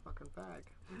dirty fucking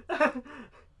fag.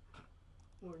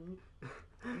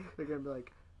 They're gonna be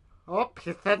like, oh,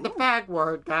 you said the fag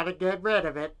word, gotta get rid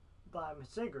of it. Buy him a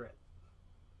cigarette.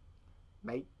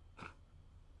 Mate.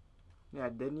 Yeah,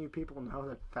 didn't you people know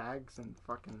that fags in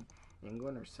fucking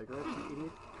England are cigarettes, you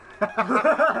idiot?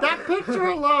 That picture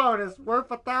alone is worth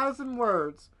 1,000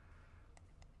 words.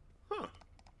 Huh.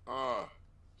 Ah,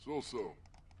 so.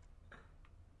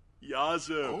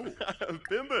 Yazoo.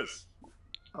 Bimbus.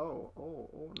 Oh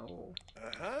no.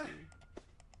 Uh-huh.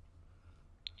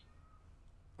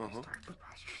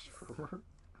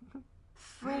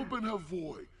 Froben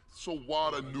Havoy,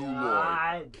 Sawada New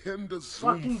God. Lloyd, Kenda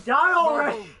Fucking die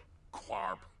already!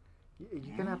 Quarp,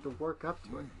 You're gonna have to work up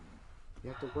to it. You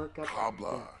have to work up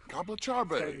Kabla, Kabla It's gotta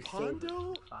Charbe. be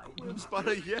Pondo? saved.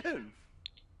 Quimspana yen.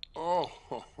 Oh,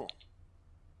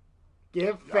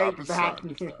 Give Yeah, fate back besides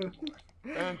news.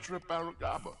 and Trip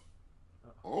Aragaba.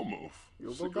 Almost.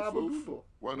 You'll go gobble google.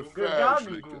 One You'll of go Fash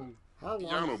gobble Nika. google. How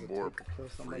long Yano does it Borb. take to kill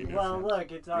somebody? Well,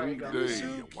 look, it's already Green gone. Day.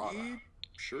 Suki.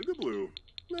 Sugar blue.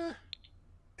 Nah.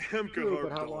 True,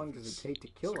 but how long does it take to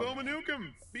kill him?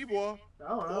 Skomanukum. Bebois. I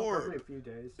don't know, Or- probably a few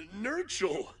days.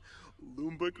 Nurchel.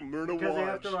 Lumbuk Myrna Because they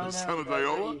have to Watch. run Son out of of every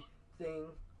Diola? thing.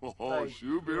 Oh, Like,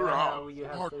 Shubir you know how out. you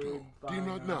have Harpo, food, buying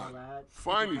Dina and all Nut. that,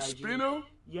 Finally, hygiene. Spino.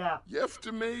 Yeah, You have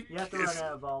to make you have to run out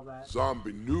of all that.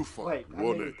 Zombie Newfa. Wait, I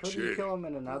Wanna mean, couldn't you chick. kill him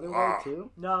in another way Wow.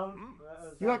 too? No,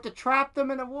 You have to trap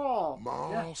them in a wall. Mal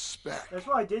Yeah. Spec. that's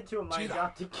what I did to him, my Cheetah.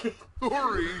 adopted kid.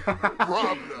 Hurry,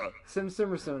 Robna. Sim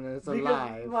Simerson is Because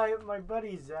alive. my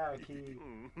buddy Zach, he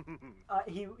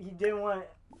didn't want,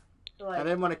 I like,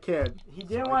 didn't want a kid. he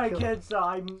didn't so I want a killed kid, so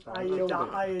I killed it.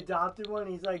 I adopted one.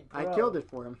 He's like, I bro, killed it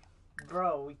for him.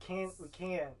 bro, we can't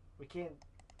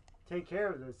take care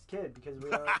of this kid because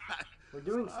we're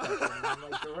doing stuff. And I'm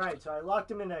like, you're right. So I locked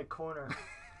him in a corner.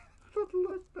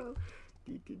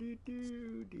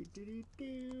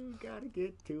 Gotta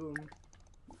get to him.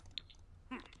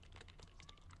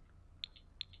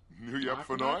 New York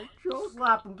for night?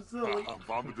 Slap him silly.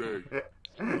 Bombade.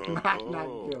 Not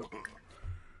joke.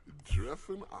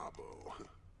 Dreffen Abo.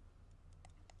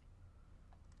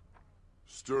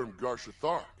 Sturm Garsha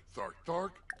Thark.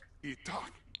 Thark.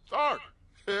 Etak. Thark.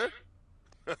 Eh?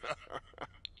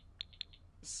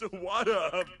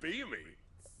 Sawada Beamy.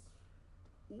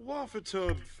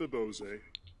 Wafatub Fibose. I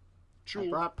Chul.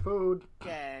 brought food.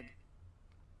 Gag.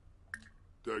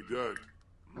 Dag.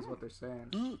 That's what they're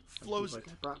saying. Flows. Like,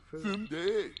 I brought food. Fim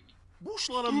day.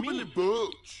 Bushlana Ubili me.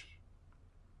 Butch.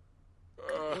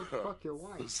 Fuck your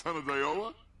wife. Son of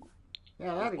Diola?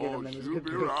 Yeah, that'd get him in his good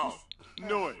Shubir out.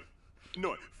 graces.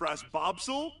 Noi. Fras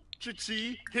Bobsel.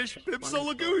 Chichi. Hish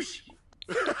Pipsel Lagoosh.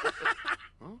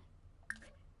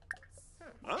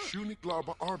 Shunik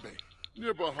Larba Arbe.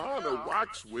 Near Bahana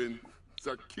Waxwind.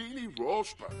 Zakini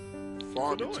Rospa.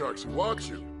 Farmy Illinois. Turks watch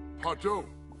you. Pado.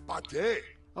 Bade.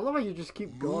 I love how you just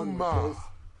keep going with Uma.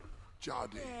 this.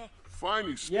 Jadi.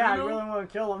 Finally, Spino. Yeah, I really want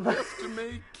to kill him. To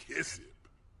make kiss him.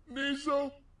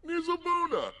 Nizo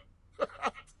Buna.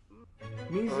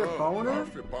 Needs a boner?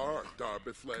 Bar,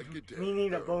 Darby Flag, Me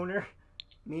need a boner.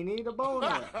 Me need a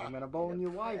boner. I'm gonna bone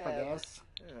your wife, I guess.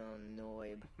 Oh,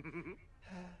 Noib.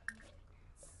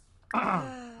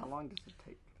 How long does it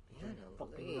take?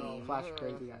 Fucking no. Flash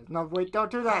crazy eyes. No, wait, don't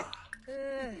do that.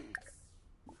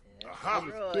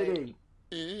 Aha. Kidding.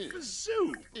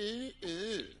 Zoo.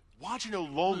 Watching no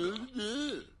longer.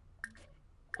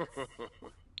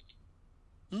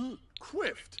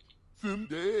 Quift. Fim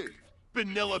day.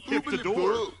 Vanilla Ubili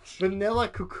Piptador. Butch. Vanilla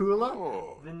Kukula?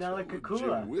 Oh, Vanilla Jim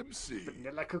Kukula. Wibsy.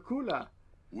 Vanilla Kukula.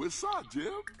 What's up,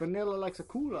 Jim? Vanilla likes a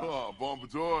cooler. Oh,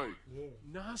 Bombadoy. Yeah.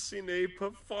 Nasine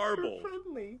Pafarble.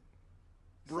 Friendly.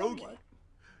 Brogy.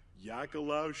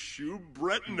 Yakalau Shu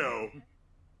Bretno.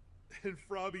 And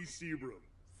Frobby Sebrum.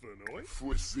 Fenoy.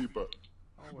 Fuisiba.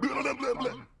 Blah, blah, blah,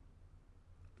 blah.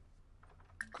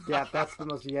 Yeah, that's the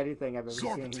most Yeti thing I've ever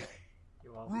Sorbete. seen.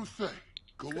 You're welcome. Ruthe.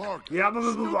 Galarga. Yeah, blah,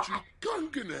 blah, blah, blah. Snoochie.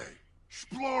 Gungane.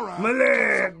 Splora.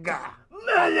 Malega.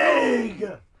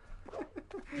 Malig!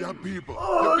 Yabiba.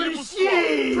 Holy Yabiba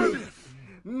shit! Swamp. Primitive.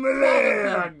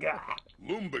 Malega.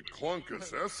 Lumbik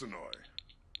Clunkus Essenoi.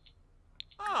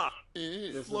 Ah.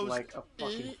 This is Flows- like a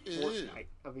fucking Fortnite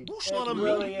of each. Bushlana It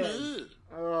really is.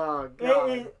 Oh, It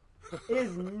God.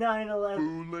 is 9/11.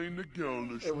 Boonlay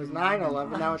It was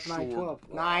 9/11. Now it's 9/12.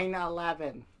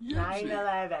 9/11.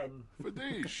 9/11.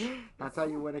 Fadish. That's how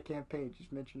you win a campaign.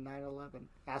 Just mention 9/11.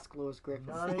 Ask Louis Griffin.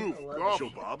 9/11.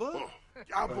 Shobaba?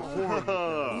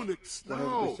 Yabafor. Unix.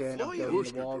 No. 100% I'm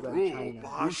building the wall around China.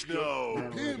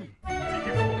 Boshno. 9/11.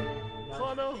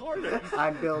 Hana Harden.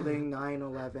 I'm building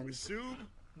 9/11. Soup.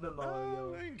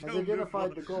 Memorial. Has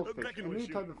identified the goldfish, a new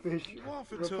type of fish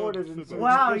reported in some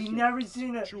Wow, fish- you never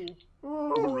seen it.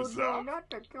 Oh, no, not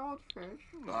the goldfish.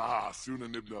 Suna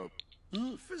Nibna.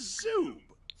 Fazoob.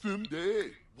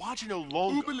 Fimde. Watching no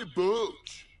longer. Oobly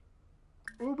Butch.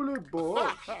 Oobly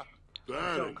bush. That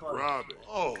So and close. Grabby.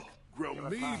 Oh, Grill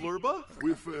me Flurba?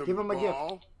 with him. Give him a gift.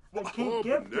 ball. I can't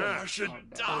gift him.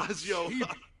 Shadazio.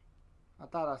 I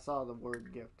thought I saw the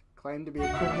word gift. Claimed to be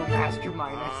a criminal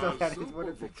mastermind. I saw that as one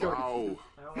of the choices. Wow.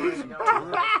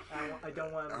 I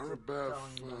don't want him to Arabeth. tell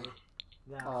me.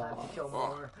 Now I'll have to kill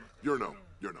more. You're no.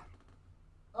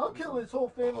 I'll kill his whole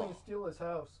family and steal his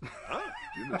house.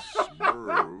 You're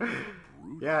smurf.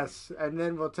 Yes, and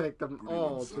then we'll take them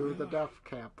all to the death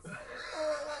camp.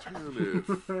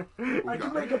 I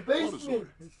can make a basement.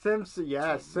 Simpson,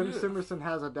 yes, Simerson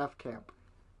has a death camp.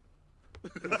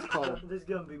 It's called, This is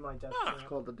gonna be my death it's camp.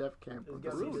 called the death camp. It's With the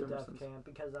gonna be the death Simpsons. camp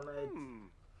because I'm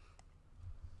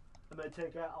gonna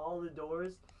take out all the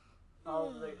doors,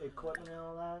 all the equipment and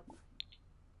all that.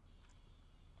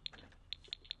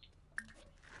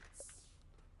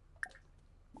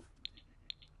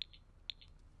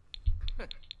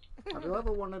 Have you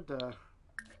ever wanted to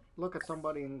look at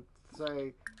somebody and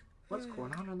say, what's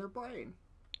going on in their brain?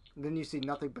 And then you see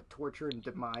nothing but torture and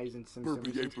demise and Simpsons.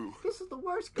 This is the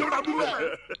worst God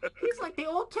ever. He's like the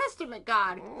Old Testament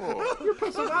God. You're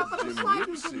pissing off at the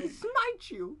sliders and he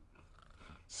smites you.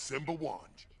 Simba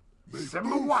Wanj.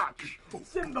 Simba watch.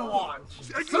 Simba watch.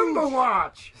 Simba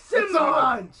watch. Simba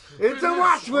watch. It's a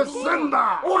watch with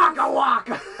Simba. Waka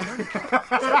waka.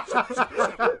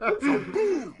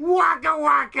 Waka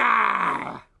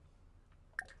waka.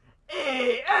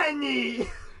 Hey Annie.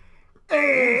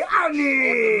 Hey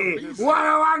Annie.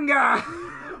 Wadawanga.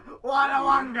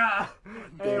 Wadawanga.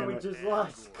 And we it. just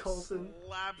lost Colton.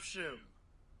 Lapshim.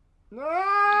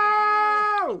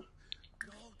 No.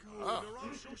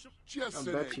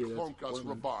 Jessene bet you that's Klonkas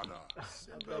women. Rabana.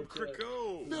 Simba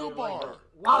Kriko. Nilbar.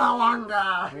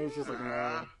 Wadawanga. And he's just like,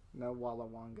 no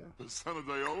Wallawanga. The son of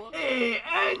Diola. Hey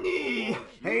Annie.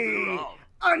 Hey,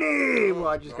 Annie! Well,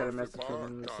 I just got a message from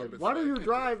him that said, what are you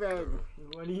driving?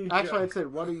 What do you Actually, drive? it said,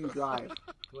 what do you drive?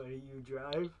 What do you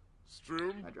drive?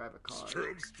 Strum. I drive a car.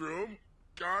 Strum.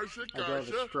 Garsha. I drive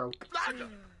a stroke.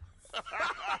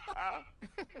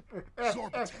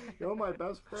 You're my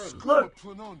best friend. Look.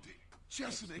 Planondi.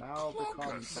 Jessene Now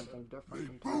become Klonkas. something different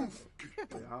entirely.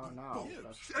 Yeah, now.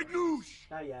 That's right. Egnoosh.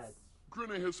 Not yet.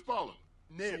 Grinna Hispala.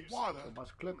 Nibs. Sawada. You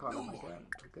must click on him again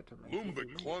to get to me. Lumba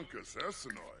Klonkas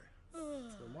Essenoi.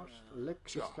 You must lick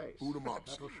his face. Udamopsi.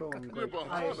 That'll show him great.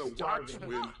 Nibahana starving.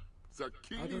 Waxwin. I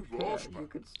Zakini don't care. Roshma. You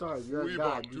could starve. You're a Weeba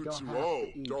god. You don't have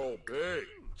Tutsuo. to eat. Dolbe.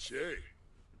 Che.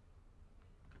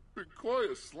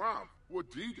 Bikoya Slav.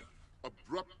 Wadida.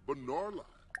 Abrupt Benorla.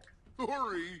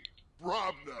 Thuri.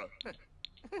 Brabna.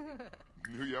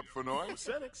 New Fanoy.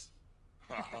 Senix.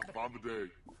 Bombade.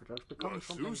 Just become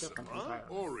something Lasusa. different entirely.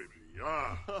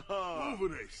 Oribia.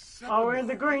 Uvane. Oh, we're in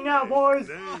the green now, boys.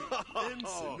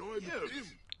 Insanoid him.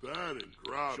 Bad and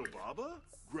grab. Shobaba?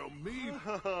 Grelmeen.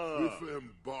 With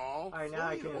him ball. Alright, now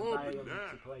I can invite him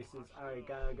to places. Alright,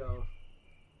 gotta go.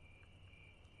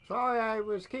 Sorry I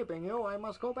was keeping you. I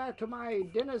must go back to my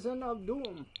denizen of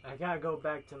doom. I gotta go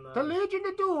back to my... The Legion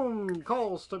of Doom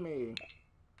calls to me.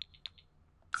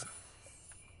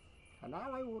 And now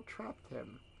I will trap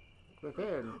him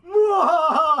within.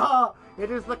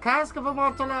 It is the cask of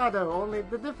Amontillado, only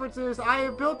the difference is I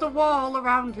have built a wall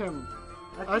around him.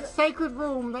 A sacred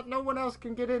room that no one else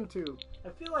can get into. I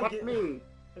feel like But me.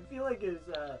 I feel like his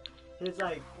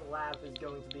like laugh is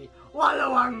going to be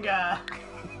Wallawanga!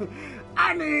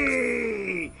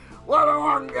 Annie!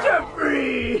 Wadawanga!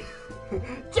 Jeffrey!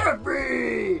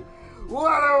 Jeffrey!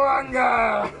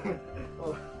 Wadawanga!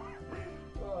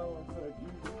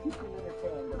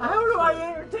 How do I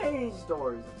entertain?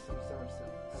 Stories of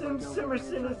Sim Sim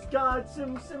Simerson is God,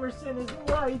 Sim Simerson is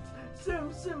light,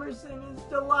 Sim Simerson is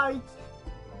delight.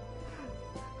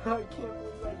 I can't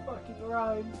believe I fucking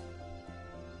rhymed.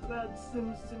 That's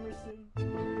Sim Simerson. He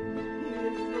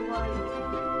is the light.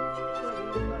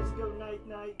 But we must go night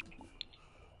night.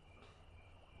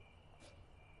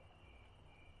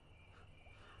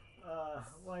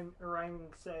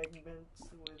 Rhyming segments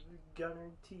with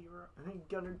Gunner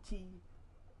T.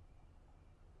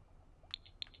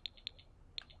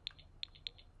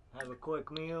 Have a quick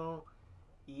meal.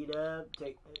 Eat up.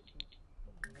 Take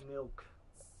milk.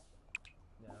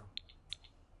 No.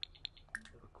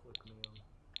 Have a quick meal.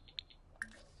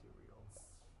 Cereal.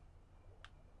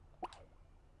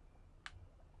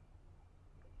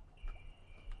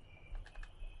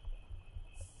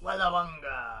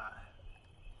 Walawanga.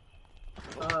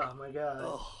 Oh my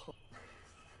god.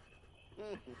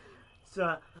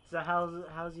 So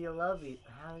how's your lovelies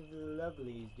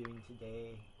doing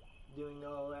today? Doing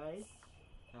all right?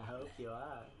 I hope you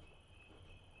are.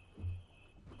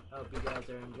 I hope you guys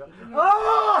are enjoying.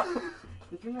 Oh!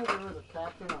 Did you know there was a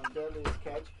captain on Deadliest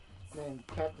Catch named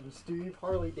Captain Steve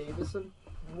Harley Davidson?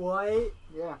 What?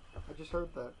 Yeah, I just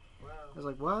heard that. Wow. I was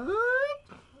like, what?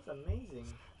 That's amazing.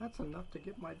 That's enough to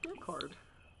get my dick hard.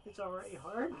 It's already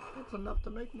hard. That's enough to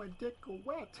make my dick go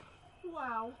wet.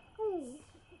 Wow. Oh.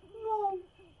 No.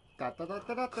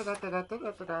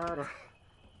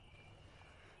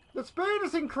 The speed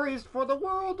is increased, for the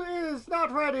world is not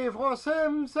ready for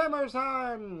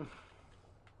Simmerson.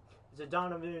 It's the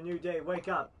dawn of a new day. Wake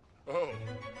up. Oh.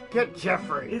 Get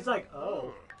Jeffrey. He's like,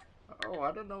 oh. Oh,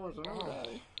 I didn't know it was a new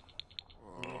day.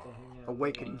 You get to hang out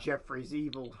Awaken with Jeffrey's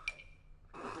evil.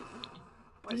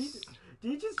 Did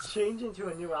you just change into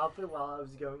a new outfit while I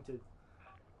was going to?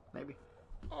 Maybe.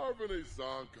 Arvine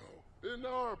Zanko. In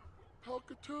our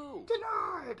Palkatu.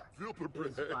 Denied!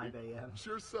 It's 5 a.m.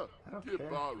 Sure, sir. I don't Get care.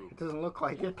 Baru. It doesn't look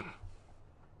like it.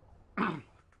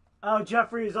 Oh,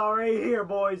 Jeffrey is already here,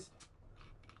 boys.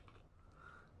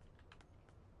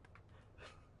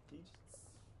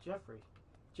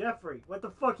 Jeffrey, what the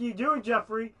fuck are you doing,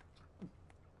 Jeffrey?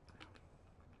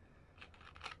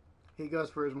 He goes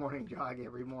for his morning jog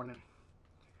every morning.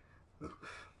 I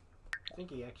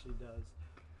think he actually does.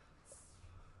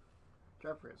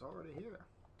 Jeffrey is already here.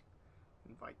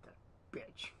 Invite that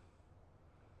bitch.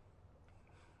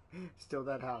 Steal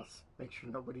that house. Make sure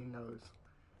nobody knows.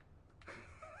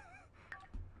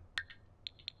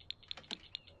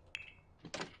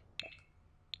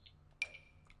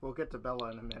 We'll get to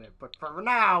Bella in a minute, but for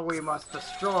now we must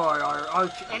destroy our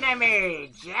arch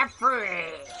enemy, Jeffrey.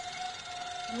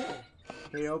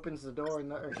 He opens the door,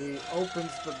 he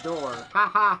opens the door.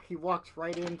 Haha! He walks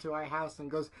right into our house and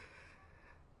goes,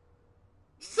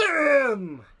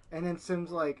 Sim! And then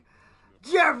Sim's like,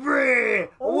 Jeffrey!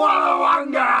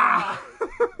 Wallawanga!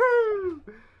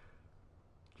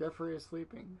 Jeffrey is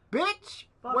sleeping. Bitch!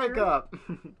 Fucker. Wake up!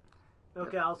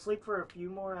 Okay, I'll sleep for a few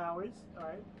more hours.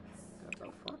 Alright. Get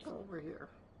the fuck over here.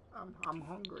 I'm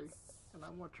hungry, and I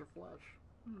want your flesh.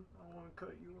 I want to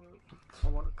cut you up. I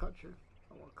want to cut you.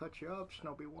 I want to cut you up,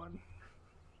 Snowby One.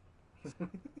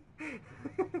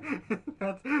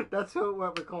 that's what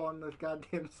we're calling the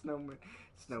goddamn snowman.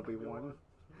 Snowby One.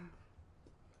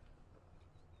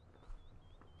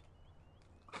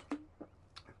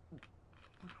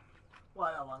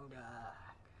 Walawanga.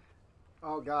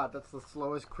 Oh god, that's the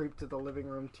slowest creep to the living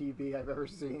room TV I've ever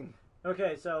seen.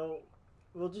 Okay, so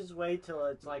we'll just wait till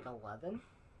it's like 11.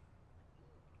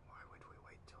 Why would we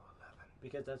wait till 11?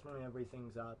 Because that's when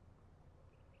everything's up.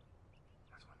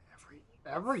 That's when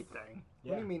everything?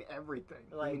 Yeah. What do you mean everything?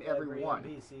 Like you mean everyone?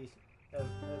 NPC.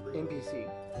 Every NPC.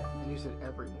 And you said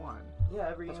everyone. Yeah,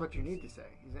 every That's what you need to say.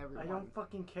 He's everyone. I don't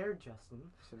fucking care, Justin.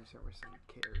 Simerson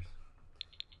cares.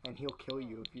 And he'll kill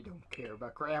you if you don't care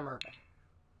about grammar.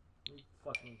 You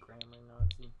fucking grammar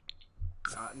Nazi.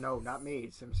 No, not me,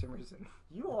 Simerson.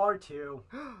 You are too.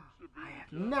 I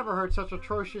have never heard such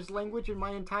atrocious language in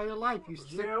my entire life, you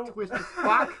sick, You? twisted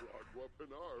fuck.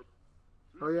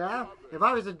 Oh yeah? If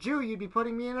I was a Jew, you'd be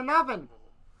putting me in an oven.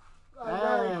 I'm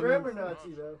not a grammar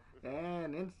Nazi though.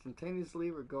 And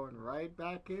instantaneously, we're going right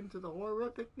back into the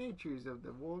horrific natures of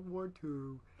the World War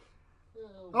II.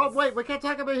 Oh wait, we can't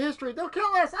talk about history. They'll kill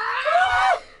us.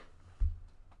 Ah!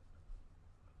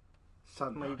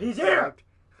 Suddenly, He's here!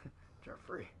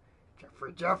 Jeffrey. Hello,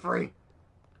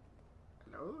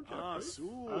 Ah, Jeffrey.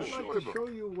 so. I'd like to show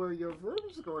you where your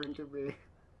room's going to be.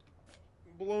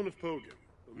 Balone of Pogum.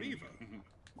 Omiva.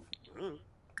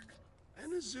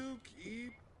 Anazook e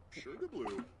Sugar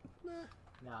Blue. Nah.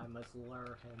 Now I must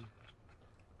lure him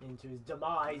into his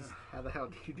demise. How the hell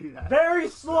do you do that? Very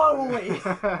slowly!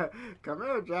 Come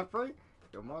here, Jeffrey.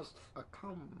 You must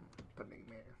accompany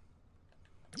me.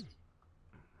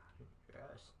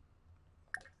 Yes.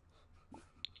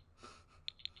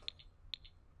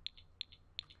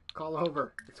 Call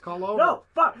over. It's call over. No!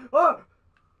 Fuck! Oh!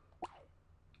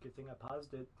 Good thing I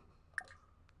paused it.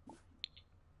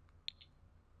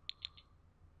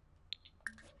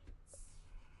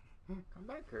 Come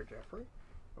back here, Jeffrey.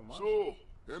 Come on. So,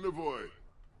 in the void.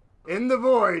 In the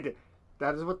void.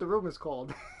 That is what the room is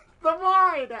called. The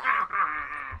void.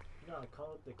 No,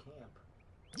 call it the camp.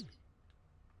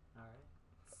 Alright.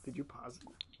 Did you pause it?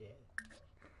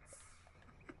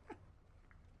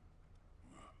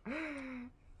 Yeah.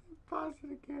 Pause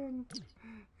it again.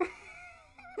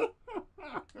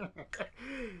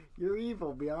 You're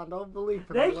evil beyond all belief.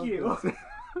 And Thank I love you. This.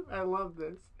 I love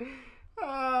this.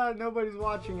 Nobody's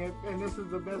watching it, and this is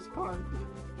the best part.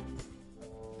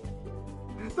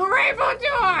 The rainbow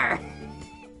door! I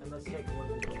must take a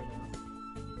look at the door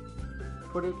now.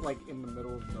 Put it like in the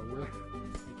middle of nowhere. I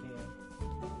can't.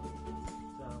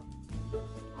 So.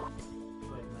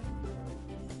 Wait a minute.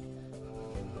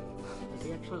 Is he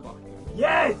actually locked in?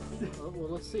 Yes! Well,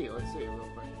 let's see. Let's see real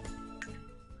quick.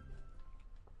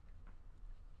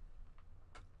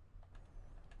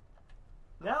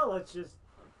 Now let's just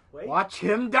wait. Watch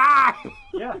him die!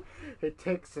 Yeah. It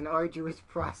takes an arduous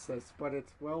process, but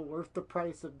it's well worth the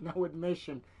price of no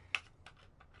admission.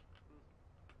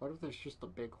 What if there's just a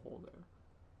big hole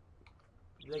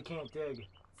there? They can't dig.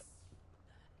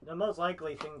 The most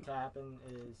likely thing to happen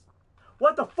is...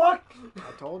 What the fuck?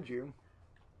 I told you.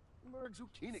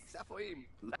 Mergzukinik Safoim.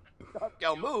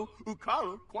 Galmu,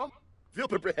 Ukaru, Quam,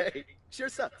 Vilperbre,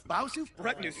 Shirsa, Bausu,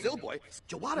 Bretnu Silboy,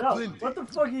 Jawada No, Blind. what the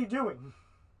fuck are you doing?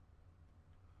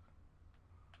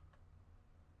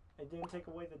 I didn't take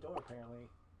away the door, apparently.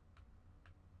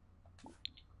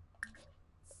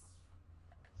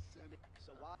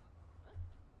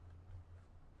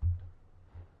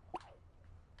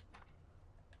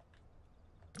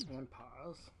 And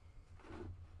pause.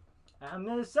 I'm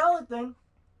gonna sell it then.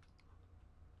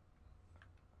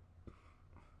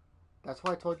 That's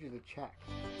why I told you to check.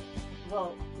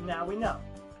 Well, now we know.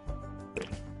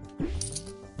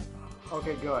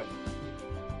 Okay, good.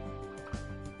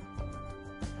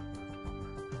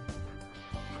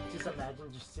 Just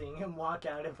imagine just seeing him walk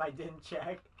out if I didn't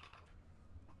check.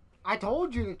 I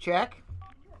told you to check.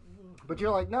 But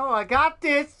you're like, no, I got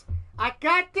this. I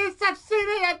got this. I've seen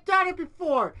it. I've done it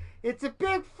before. It's a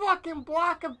big fucking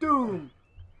block of doom.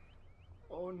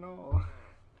 Oh, no.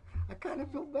 I kind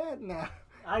of feel bad now.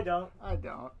 I don't. I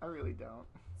don't. I really don't.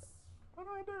 What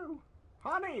do I do?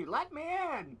 Honey, let me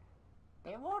in.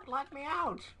 They won't let me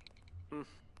out.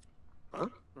 Huh?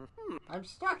 I'm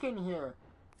stuck in here.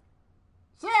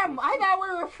 Sam, I thought we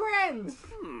were friends.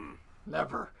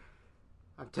 Never.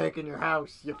 I'm taking your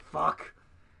house, you fuck.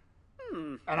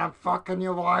 And I'm fucking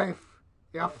your wife.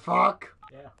 You fuck.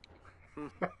 Yeah.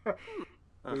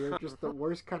 You're just the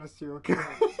worst kind of serial killer.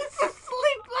 He's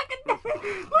asleep. Look at him.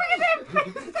 Look at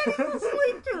him. He's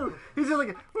asleep too. He's just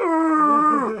like,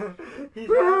 He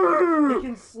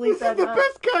can sleep this at is the night.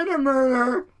 best kind of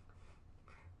murder.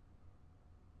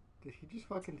 Did he just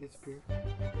fucking disappear?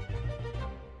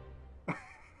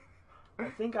 I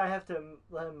think I have to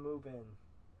let him move in.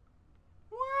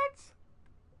 What?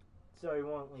 So he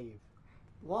won't leave.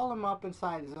 Wall him up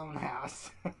inside his own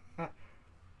house. I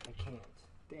can't.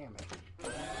 Damn it.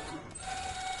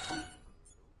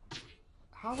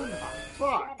 How in the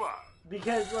fuck?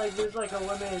 Because, like, there's, like, a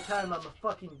limited time. I'm a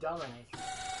fucking dumbass.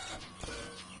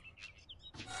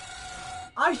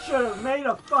 I should have made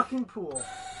a fucking pool.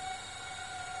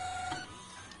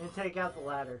 And take out the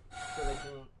ladder so they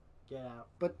can't get out.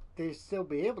 But they still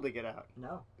be able to get out.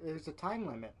 No. There's a time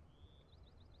limit.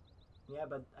 Yeah,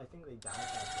 but I think they died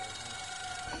that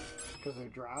day. Because they're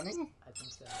drowning? I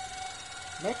think so.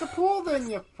 Make a pool then,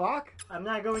 you fuck. I'm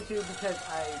not going to because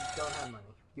I don't have money.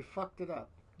 You fucked it up.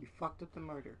 You fucked up the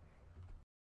murder.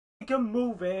 Make him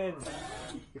move in.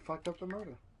 You fucked up the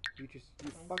murder. You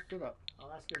fucked it up.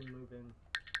 I'll ask him to move in.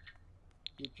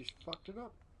 You just fucked it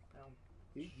up. No.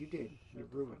 You did. You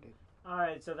ruined it.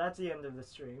 Alright, so that's the end of the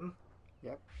stream.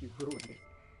 Yep, you ruined it.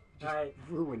 You Alright.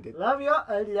 ruined it. Love you.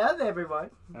 I love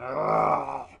everyone.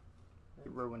 Ah,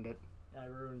 you ruined it. I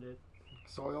ruined it.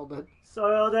 Soiled it.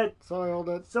 Soiled it. Soiled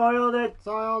it. Soiled it.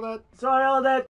 Soiled it. Soiled it.